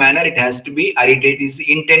same manner. It has to be, or it is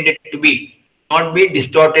intended to be, not be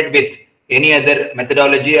distorted with any other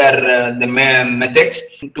methodology or the methods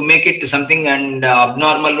to make it something and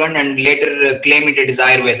abnormal one and later claim it is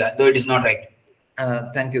Ayurveda, though it is not right.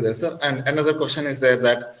 Thank you there, sir. And another question is there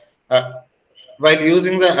that while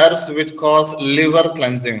using the herbs which cause liver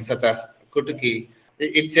cleansing, such as kutuki,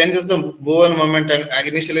 it changes the bowel movement, and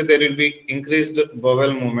initially there will be increased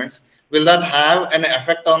bowel movements. Will that have an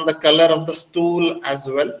effect on the color of the stool as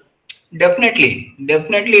well? Definitely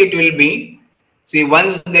it will be. See,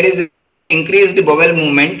 once there is increased bowel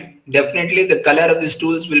movement, definitely the color of the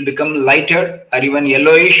stools will become lighter or even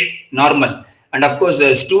yellowish, normal. And of course,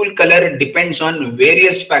 the stool color depends on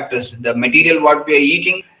various factors, the material what we are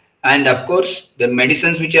eating, and of course the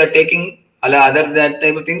medicines which are taking, other that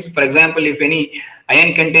type of things. For example, if any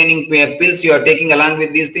iron containing pills you are taking along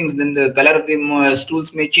with these things, then the color of the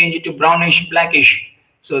stools may change to brownish, blackish.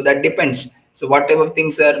 So that depends. So what type of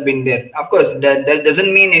things are been there? Of course, that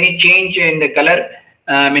doesn't mean any change in the color.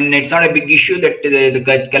 I mean, it's not a big issue that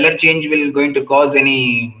the color change will going to cause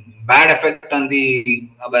any bad effect on the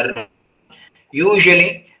our.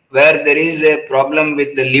 Usually, where there is a problem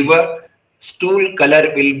with the liver, stool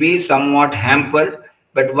color will be somewhat hampered.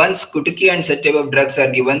 But once kutuki and such type of drugs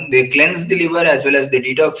are given, they cleanse the liver as well as they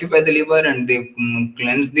detoxify the liver and they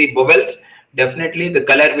cleanse the bowels. Definitely, the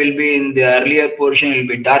color will be in the earlier portion will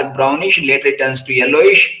be dark brownish, later it turns to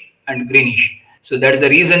yellowish and greenish. So that is the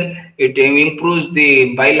reason it improves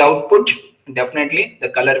the bile output. Definitely, the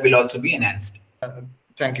color will also be enhanced.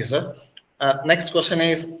 Thank you, sir. Next question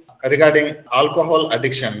is regarding alcohol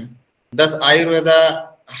addiction. Does Ayurveda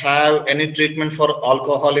have any treatment for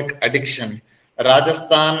alcoholic addiction?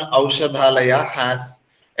 Rajasthan Aushadhalaya has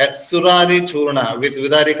a Surari Churna with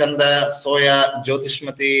Vidarikanda, Soya,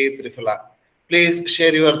 Jyotishmati, Trifala. Please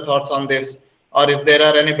share your thoughts on this, or if there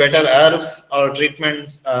are any better herbs or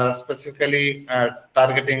treatments specifically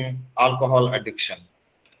targeting alcohol addiction.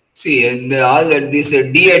 See, all these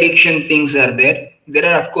de-addiction things are there. There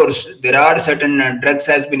are, of course, there are certain drugs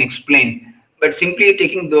has been explained, but simply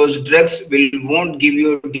taking those drugs won't give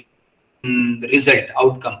you the result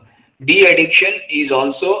outcome. De-addiction is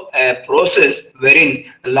also a process wherein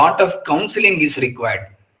a lot of counseling is required.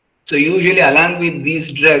 So usually along with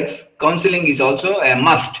these drugs, counseling is also a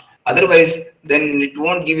must. Otherwise, then it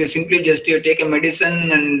won't give you simply just you take a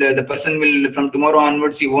medicine and the person will from tomorrow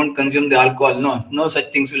onwards he won't consume the alcohol. No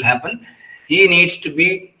such things will happen. He needs to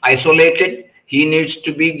be isolated. He needs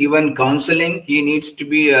to be given counseling. He needs to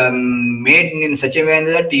be made in such a way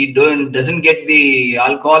that he doesn't get the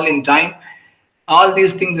alcohol in time. All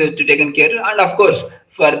these things is to taken care of. And of course,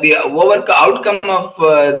 for the outcome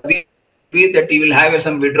of be that he will have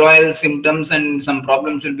some withdrawal symptoms and some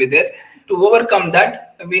problems will be there. To overcome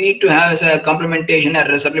that, we need to have a complementation or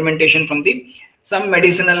a supplementation from the some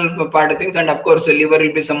medicinal part of things, and of course the liver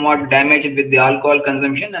will be somewhat damaged with the alcohol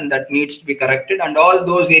consumption, and that needs to be corrected, and all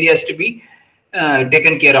those areas to be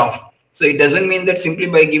taken care of. So it doesn't mean that simply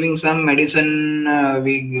by giving some medicine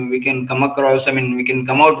we can come across, I mean we can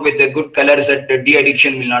come out with the good colors that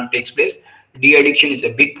de-addiction will not take place. De-addiction is a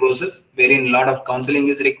big process wherein a lot of counseling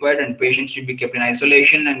is required and patients should be kept in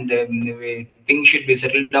isolation, and things should be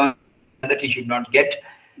settled down that he should not get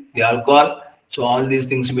the alcohol. So all these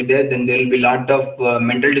things will be there. Then there will be a lot of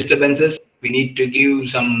mental disturbances. We need to give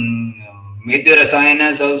some Medhya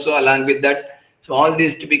Rasayanas also along with that. So all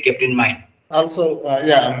these to be kept in mind. Also,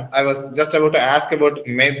 I was just about to ask about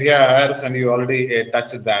Medhya herbs, and you already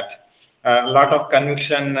touched that. A lot of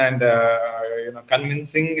conviction and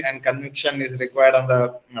convincing and conviction is required on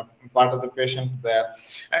the part of the patient there.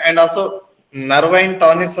 And also, nervine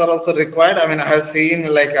tonics are also required? I mean, I have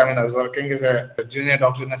seen, like, I mean, I was working as a junior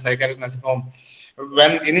doctor in a psychiatric nursing home.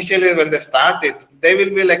 When initially when they start it, they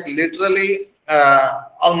will be like literally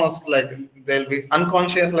almost like they'll be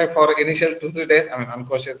unconscious like for initial 2-3 days. I mean,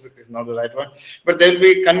 unconscious is not the right word, but they'll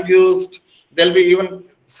be confused. They'll be even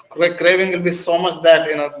craving will be so much that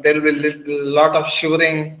there will be lot of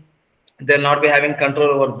shivering. They'll not be having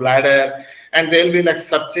control over bladder, and they'll be like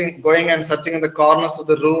going and searching in the corners of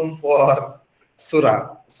the room for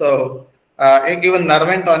sura. So even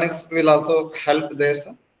nervine tonics will also help there,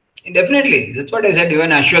 sir. Definitely, that's what I said.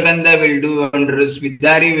 Even ashwagandha will do wonders.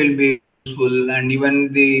 Vidari will be useful, and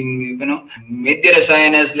even the Medhya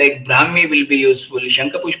Rasayanas like Brahmi will be useful.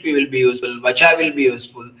 Shankapushpi will be useful. Vacha will be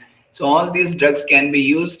useful. So all these drugs can be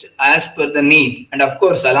used as per the need, and of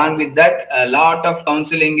course, along with that, a lot of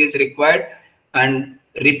counseling is required, and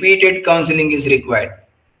repeated counseling is required.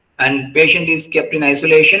 And patient is kept in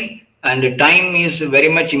isolation, and time is very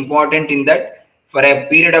much important in that. For a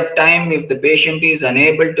period of time, if the patient is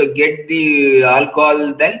unable to get the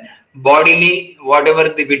alcohol, then bodily, whatever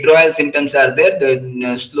the withdrawal symptoms are there,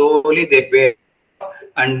 then slowly they pay off,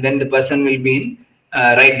 and then the person will be in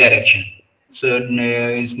right direction. So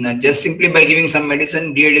it's not just simply by giving some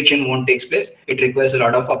medicine, de-addiction won't take place. It requires a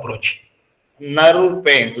lot of approach. Naru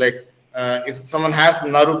pain, like if someone has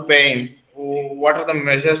Naru pain, what are the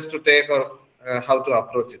measures to take, or how to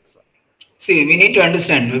approach it, sir? See, we need to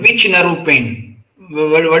understand which Naru pain.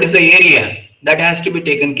 What is the area that has to be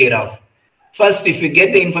taken care of. First, if you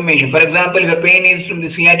get the information, for example, if a pain is from the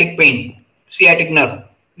sciatic nerve,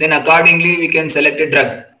 then accordingly we can select a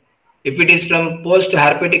drug. If it is from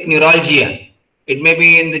post-herpetic neuralgia, it may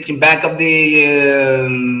be in the back of the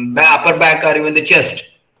upper back or even the chest.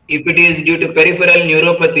 If it is due to peripheral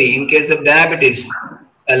neuropathy, in case of diabetes,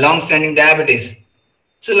 long-standing diabetes.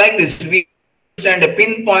 So like this, we understand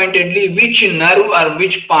pinpointedly which nerve or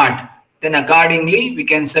which part, then accordingly we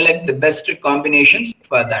can select the best combinations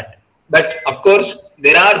for that. But of course,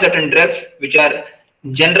 there are certain drugs which are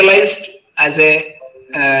generalized as a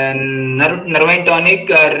nervine tonic,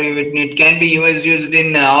 or it can be used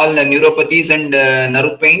in all the neuropathies and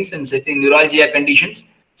nerve pains and certain neuralgia conditions.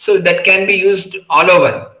 So that can be used all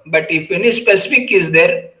over. But if any specific is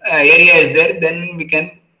there, area is there, then we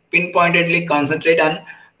can pinpointedly concentrate on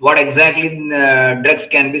what exactly drugs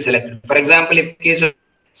can be selected. For example, if case of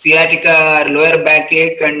sciatica or lower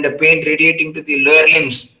backache and pain radiating to the lower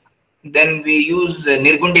limbs, then we use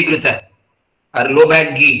Nirgundi Grutha or low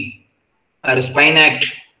back ghee or Spinact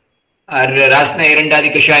or Rasna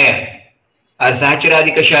Erandadi Kashaya or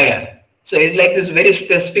Sahacharadi Kashaya. So it's like this, very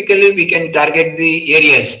specifically we can target the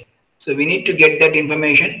areas. So we need to get that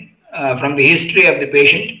information from the history of the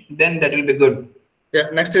patient, then that will be good. Yeah,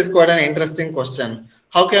 next is quite an interesting question.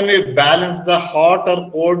 How can we balance the hot or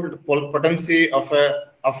cold potency of a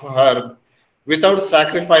herb without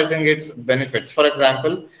sacrificing its benefits? For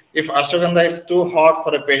example, if ashwagandha is too hot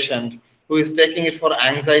for a patient who is taking it for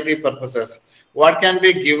anxiety purposes, what can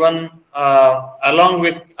be given along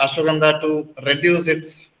with ashwagandha to reduce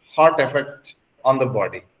its hot effect on the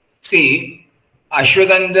body? See,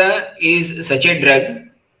 ashwagandha is such a drug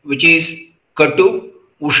which is katu,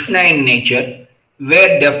 ushna in nature,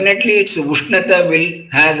 where definitely its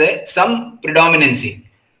ushnata has some predominancy.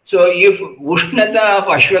 So if ushnata of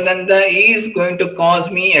ashwagandha is going to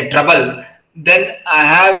cause me a trouble, then I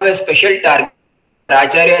have a special target.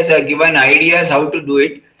 Acharyas have given ideas how to do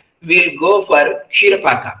it. We'll go for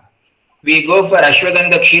kshirapaka. We go for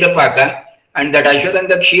ashwagandha kshirapaka, and that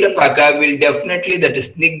ashwagandha kshirapaka will definitely, that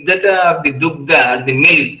snigdhata of the dugdha or the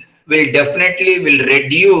milk will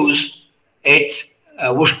reduce its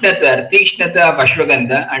ushnata or tikshnata of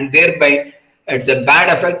ashwagandha, and thereby it's a bad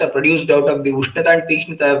effect produced out of the ushnata and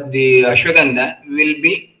tikshnata of the ashwagandha will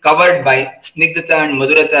be covered by snigdhata and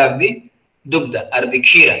madhurata of the dugdha or the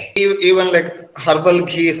kshira. Even like herbal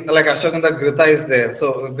ghees, like ashwagandha grita is there.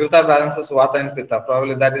 So grita balances vata and pitta.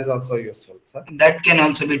 Probably that is also useful, sir. That can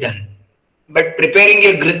also be done. But preparing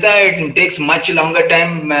a grita, it takes much longer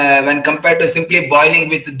time when compared to simply boiling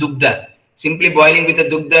with dugdha. Simply boiling with the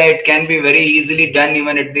dugdha, it can be very easily done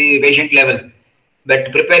even at the patient level.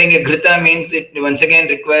 But preparing a grita means it once again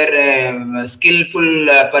require a skillful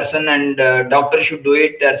person, and doctor should do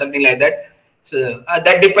it or something like that. So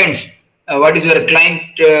that depends. What is your client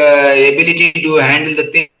ability to handle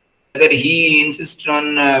the thing? Whether he insists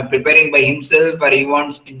on preparing by himself, or he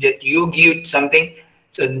wants that you give something.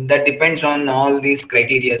 So that depends on all these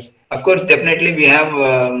criteria. Of course, definitely we have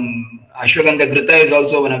ashwagandha grita is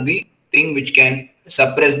also one of the thing which can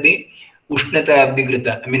suppress the ushnata of the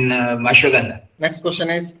grita. I mean ashwagandha. Next question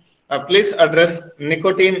is, please address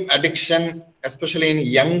nicotine addiction, especially in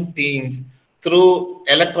young teens through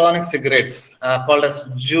electronic cigarettes called as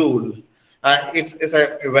Juul. It's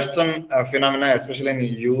a Western phenomenon, especially in the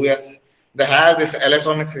US. They have this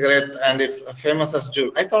electronic cigarette and it's famous as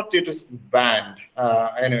Juul. I thought it was banned.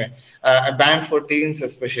 Anyway, banned for teens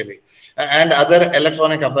especially, and other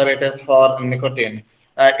electronic apparatus for nicotine.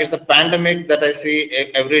 It's a pandemic that I see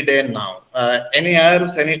every day now. Any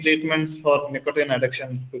herbs, any treatments for nicotine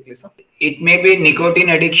addiction, quickly, sir? It may be nicotine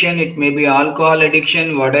addiction, it may be alcohol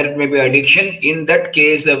addiction, whatever it may be addiction. In that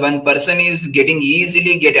case, one person is getting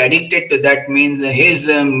easily get addicted to that, means his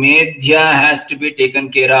medhya has to be taken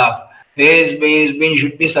care of. His being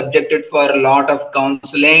should be subjected for a lot of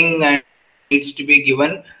counseling and needs to be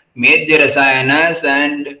given medhya rasayanas,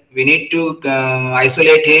 and we need to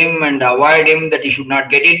isolate him and avoid him that he should not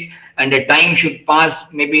get it, and the time should pass.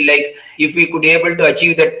 Maybe like if we could able to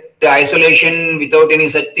achieve that isolation without any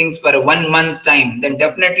such things for 1 month time, then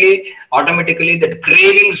definitely automatically that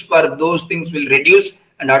cravings for those things will reduce,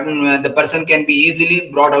 and the person can be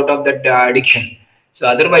easily brought out of that addiction. So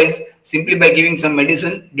otherwise, simply by giving some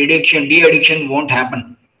medicine, de-addiction won't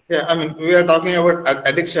happen. Yeah, I mean, we are talking about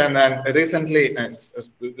addiction, and recently, and it's a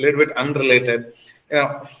little bit unrelated.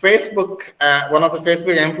 Facebook, one of the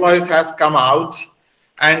Facebook employees has come out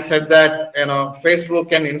and said that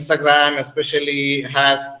Facebook and Instagram especially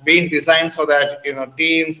has been designed so that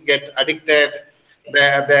teens get addicted.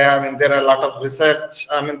 There are a lot of research.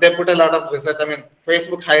 I mean, they put a lot of research. I mean,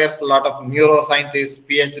 Facebook hires a lot of neuroscientists,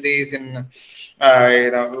 PhDs in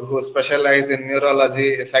who specialize in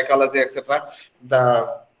neurology, psychology, etc.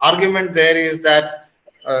 The argument there is that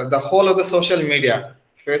the whole of the social media,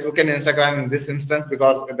 Facebook and Instagram in this instance,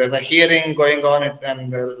 because there's a hearing going on,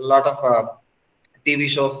 and a lot of TV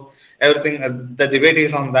shows, everything, the debate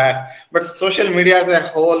is on that. But social media as a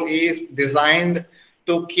whole is designed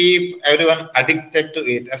to keep everyone addicted to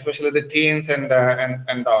it, especially the teens and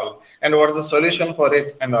all. And what is the solution for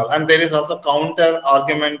it and all? And there is also counter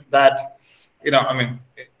argument that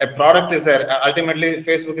a product is there. Ultimately,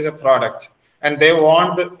 Facebook is a product, and they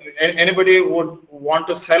want anybody would want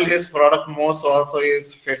to sell his product more, so also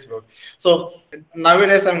is Facebook. So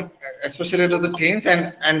nowadays, especially to the teens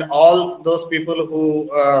and all those people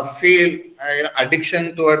who feel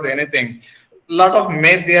addiction towards anything, a lot of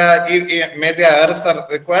media herbs are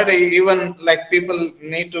required. Even like people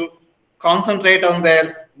need to concentrate on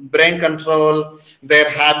their brain control, their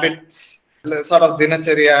habits, sort of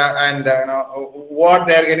dinacharya, and what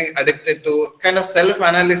they are getting addicted to. Kind of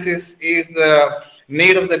self-analysis is the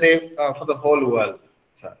need of the day for the whole world.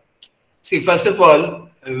 Sir. See, first of all,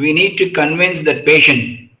 we need to convince the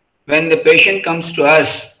patient. When the patient comes to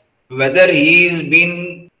us, whether he is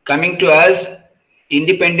been coming to us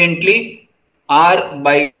independently or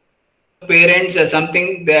by parents or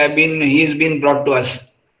something, he's been brought to us.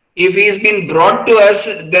 If he's been brought to us,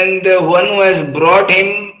 then the one who has brought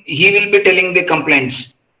him, he will be telling the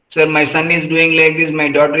complaints. Sir, my son is doing like this, my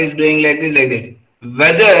daughter is doing like this, like that.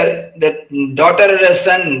 Whether the daughter or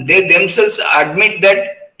son, they themselves admit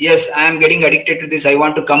that, yes, I am getting addicted to this, I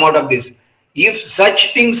want to come out of this. If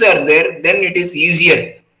such things are there, then it is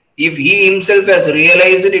easier. If he himself has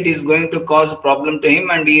realized that it is going to cause a problem to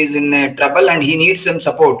him and he is in trouble and he needs some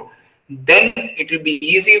support, then it will be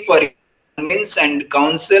easy for him to convince and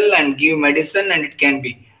counsel and give medicine, and it can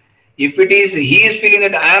be. If it is, he is feeling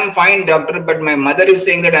that I am fine, doctor, but my mother is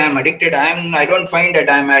saying that I am addicted. I don't find that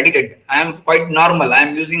I am addicted. I am quite normal. I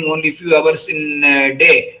am using only few hours in a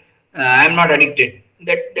day. I am not addicted.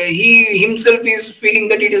 That he himself is feeling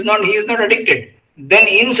that he is not addicted. Then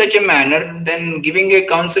in such a manner, then giving a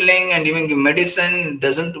counseling and giving a medicine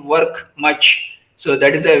doesn't work much. So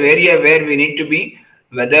that is an area where we need to be.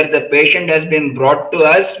 Whether the patient has been brought to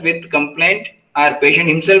us with complaint or patient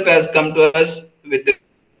himself has come to us with the,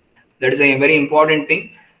 that is a very important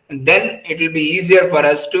thing. And then it will be easier for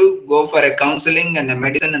us to go for a counseling and a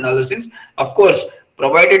medicine and all those things. Of course,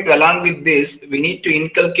 provided along with this, we need to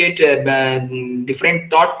inculcate a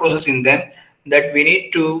different thought process in them, that we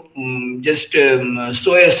need to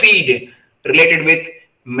sow a seed related with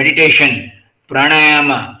meditation,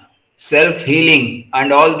 pranayama, self-healing,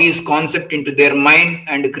 and all these concepts into their mind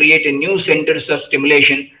and create a new centers of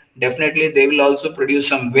stimulation. Definitely they will also produce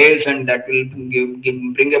some waves, and that will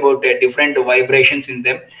bring about different vibrations in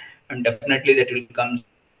them, and definitely that will come.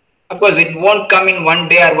 Of course, it won't come in one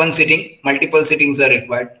day or one sitting. Multiple sittings are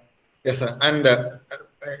required. Yes, sir. And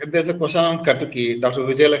there's a question on Katuki. Dr.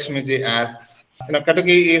 Vijayalakshmi ji asks,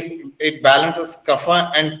 Katuki it balances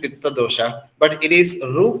kapha and pitta dosha, but it is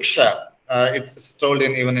ruksha. It's told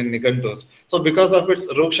even in Nigantus. So because of its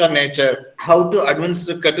ruksha nature, how to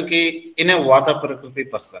administer Katuki in a vata prakriti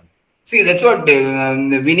person? See, that's what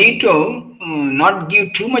we need to not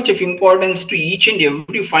give too much of importance to each and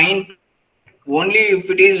every fine, only if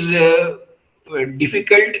it is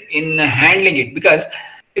difficult in handling it. Because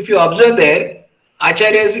if you observe there,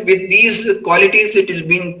 acharyas with these qualities, it is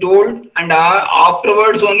being told, and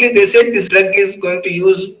afterwards only they said this drug is going to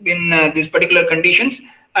use in these particular conditions,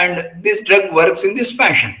 and this drug works in this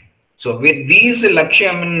fashion. So with these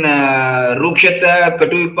Laksham, Rukshata,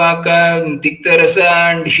 Katuvipaka,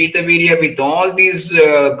 Tiktarasa and Shitavirya, with all these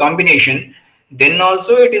combination, then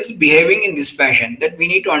also it is behaving in this fashion. That we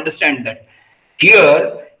need to understand that.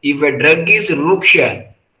 Here, if a drug is Ruksha,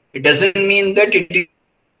 it doesn't mean that it is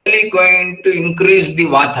really going to increase the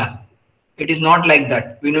Vata. It is not like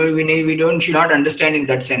that. Should not understand in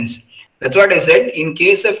that sense. That's what I said. In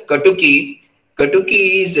case of Katuki,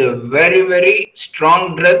 Katuki is a very, very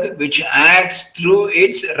strong drug which acts through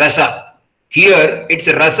its rasa. Here, its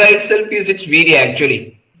rasa itself is its virya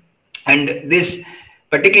actually. And this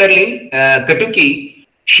particularly Katuki,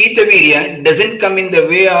 Shitavirya doesn't come in the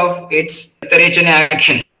way of its Pittarechana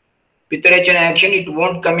action. Pittarechana action, it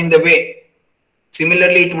won't come in the way.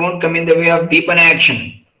 Similarly, it won't come in the way of Deepana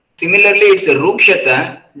action. Similarly, its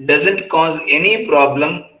Rukshata doesn't cause any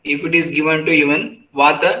problem if it is given to even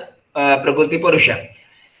Vata Prakriti Purusha.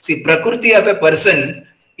 See, Prakriti of a person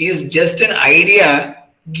is just an idea,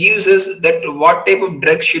 gives us that what type of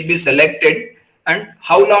drugs should be selected and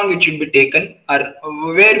how long it should be taken or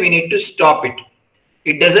where we need to stop it.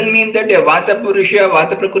 It doesn't mean that a Vata Purusha,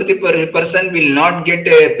 Vata Prakriti person will not get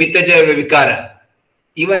a Pittaja Vikara.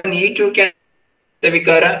 Even he too can get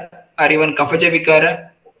Vikara or even Kafaja Vikara.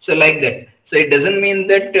 So like that. So it doesn't mean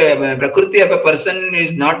that Prakriti of a person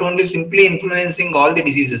is not only simply influencing all the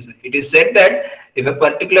diseases. It is said that if a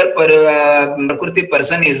particular Prakriti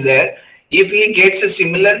person is there, if he gets a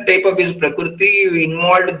similar type of his Prakriti,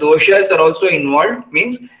 involved doshas are also involved,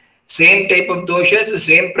 means same type of doshas,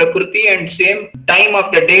 same Prakriti and same time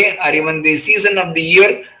of the day or even the season of the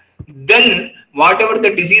year, then whatever the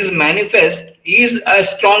disease manifests is a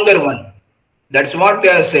stronger one. That's what they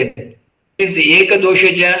have said. It is Eka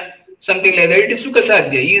Doshaja, something like that. It is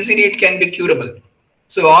Sukhasadhya. Easily it can be curable.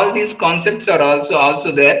 So all these concepts are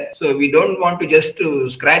also there. So we don't want to just to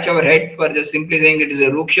scratch our head for just simply saying it is a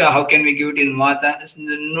Ruksha. How can we give it in Vata?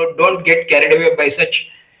 No, don't get carried away by such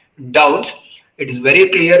doubts. It is very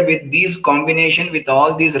clear with these combination, with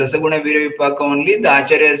all these Rasaguna Virya only, the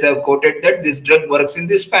Acharyas have quoted that this drug works in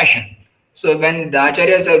this fashion. So when the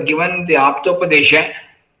Acharyas have given the Aptopadesha,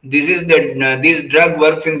 this drug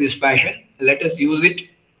works in this fashion, let us use it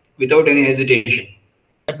without any hesitation.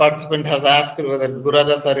 A participant has asked whether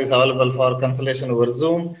Guraja sir is available for consultation over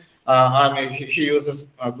Zoom. He uses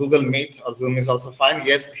Google Meet or Zoom is also fine.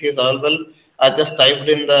 Yes, he is available. I just typed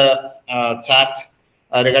in the chat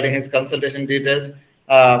regarding his consultation details.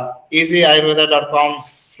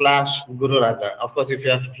 easyayurveda.com/Gururaja. Of course, if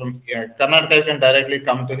you are from Karnataka, you can directly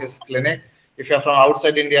come to his clinic. If you are from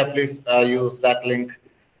outside India, please use that link.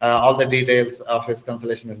 All the details of his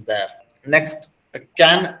consultation is there. Next,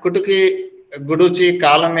 can Kutuki, Guduchi,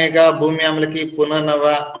 Kalamega, Bhumi Amlaki,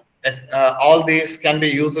 Punarnava, all these can be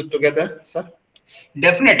used together, sir?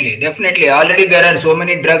 Definitely. Already there are so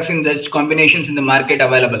many drugs in such combinations in the market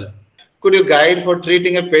available. Could you guide for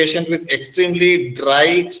treating a patient with extremely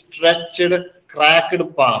dry, stretched,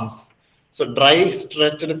 cracked palms? So dry,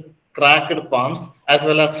 stretched, cracked palms as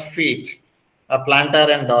well as feet, plantar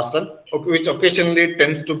and dorsal, which occasionally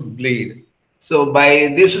tends to bleed. So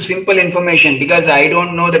by this simple information, because I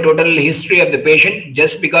don't know the total history of the patient,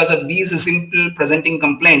 just because of these simple presenting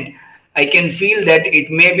complaint, I can feel that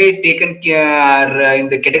it may be taken in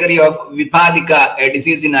the category of Vipadika, a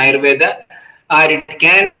disease in Ayurveda, or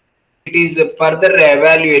it is further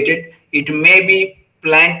evaluated. It may be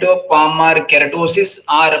plantopalmar keratosis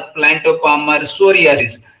or plantopalmar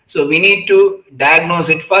psoriasis. So we need to diagnose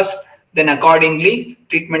it first, then accordingly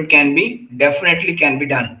treatment definitely can be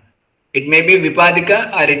done. It may be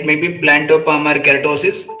Vipadika or it may be plantopalmar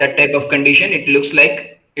keratosis, that type of condition it looks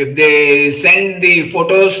like. If they send the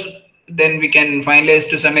photos, then we can finalize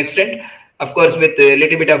to some extent. Of course, with a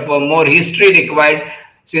little bit of more history required,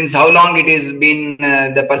 since how long it has been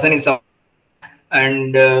the person is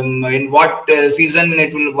and in what season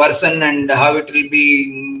it will worsen and how it will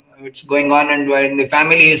be, it's going on, and in the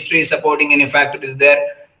family history supporting any factor is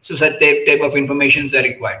there. So such type of informations are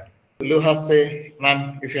required. Luhase,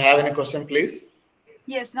 ma'am, if you have any question, please.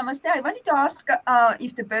 Yes, namaste. I wanted to ask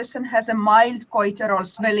if the person has a mild goiter or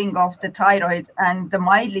swelling of the thyroid and the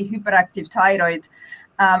mildly hyperactive thyroid.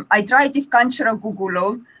 I tried with Kanchara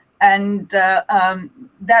Gugulo, and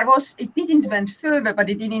it didn't went further, but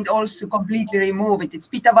it didn't also completely remove it. It's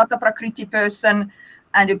Pitta Vata Prakriti person.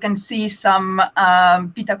 and you can see some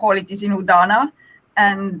pitta qualities in Udana.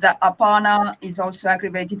 And Apana is also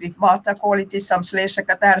aggravated with Vata qualities, some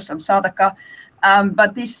Sleshaka there, some Sadaka.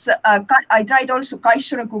 But this, I tried also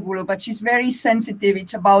Kaishara Gugulu, but she's very sensitive.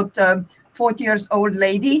 It's about 40 years old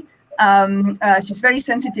lady. She's very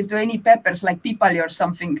sensitive to any peppers like pipali or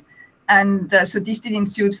something. And so this didn't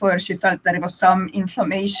suit for her. She felt there was some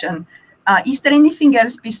inflammation. Is there anything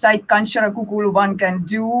else besides Kanchara Gugulu one can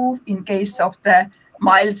do in case of the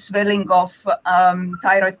mild swelling of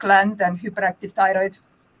thyroid gland and hyperactive thyroid?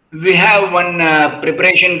 We have one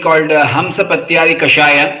preparation called Hamsa Patyadi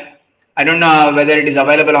Kashaya. I don't know whether it is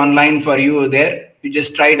available online for you there. You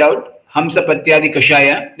just try it out. Hamsa Patyadi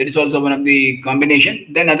Kashaya. That is also one of the combination.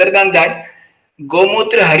 Then other than that,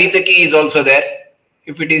 Gomutra Haritaki is also there.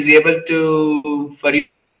 If it is able to, for you,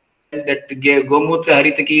 that Gomutra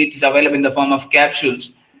Haritaki, it is available in the form of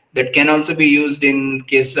capsules that can also be used in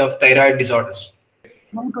case of thyroid disorders.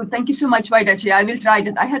 Very good. Thank you so much, Vaidaji. I will try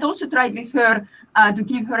that. I had also tried with her to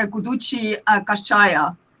give her a Guduchi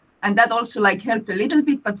Kashaya, and that also like helped a little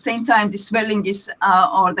bit, but same time the swelling is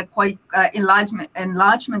or the quite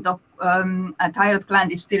enlargement of a thyroid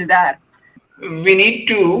gland is still there. We need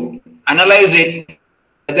to analyze it,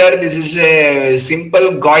 whether this is a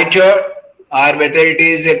simple goiter or whether it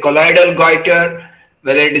is a colloidal goiter,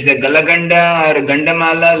 whether it is a Galaganda or a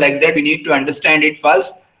Gandamala, like that. We need to understand it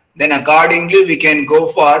first. Then accordingly we can go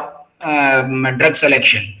for drug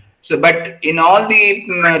selection. So, but in all the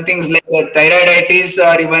things like thyroiditis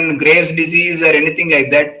or even Graves' disease or anything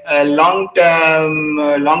like that, long-term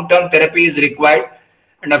therapy is required.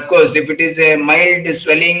 And of course, if it is a mild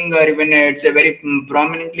swelling or even it's a very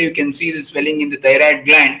prominently you can see the swelling in the thyroid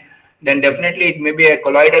gland, then definitely it may be a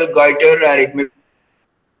colloidal goiter or it may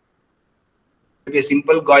be a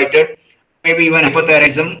simple goiter, maybe even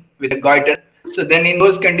hypothyroidism with a goiter. So then in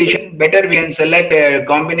those conditions, better we can select a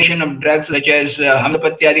combination of drugs such as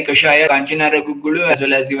Hamsapatyadi Kashaya, Kanchanara Gugulu, as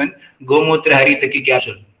well as even Gomutra Haritaki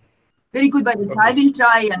capsule. Very good, Vaidaji. I will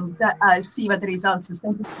try and see what the results is.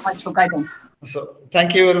 Thank you so much for guidance. So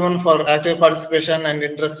thank you everyone for active participation and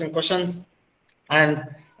interesting questions. And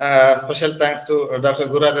special thanks to Dr.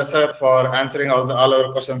 Gururaja sir for answering all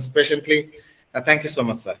our questions patiently. Thank you so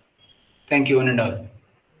much, sir. Thank you, one and all.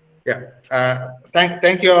 Yeah.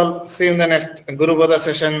 Thank you all. See you in the next Guru Bodha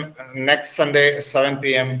session next Sunday, 7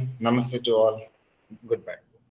 p.m. Namaste to all. Goodbye.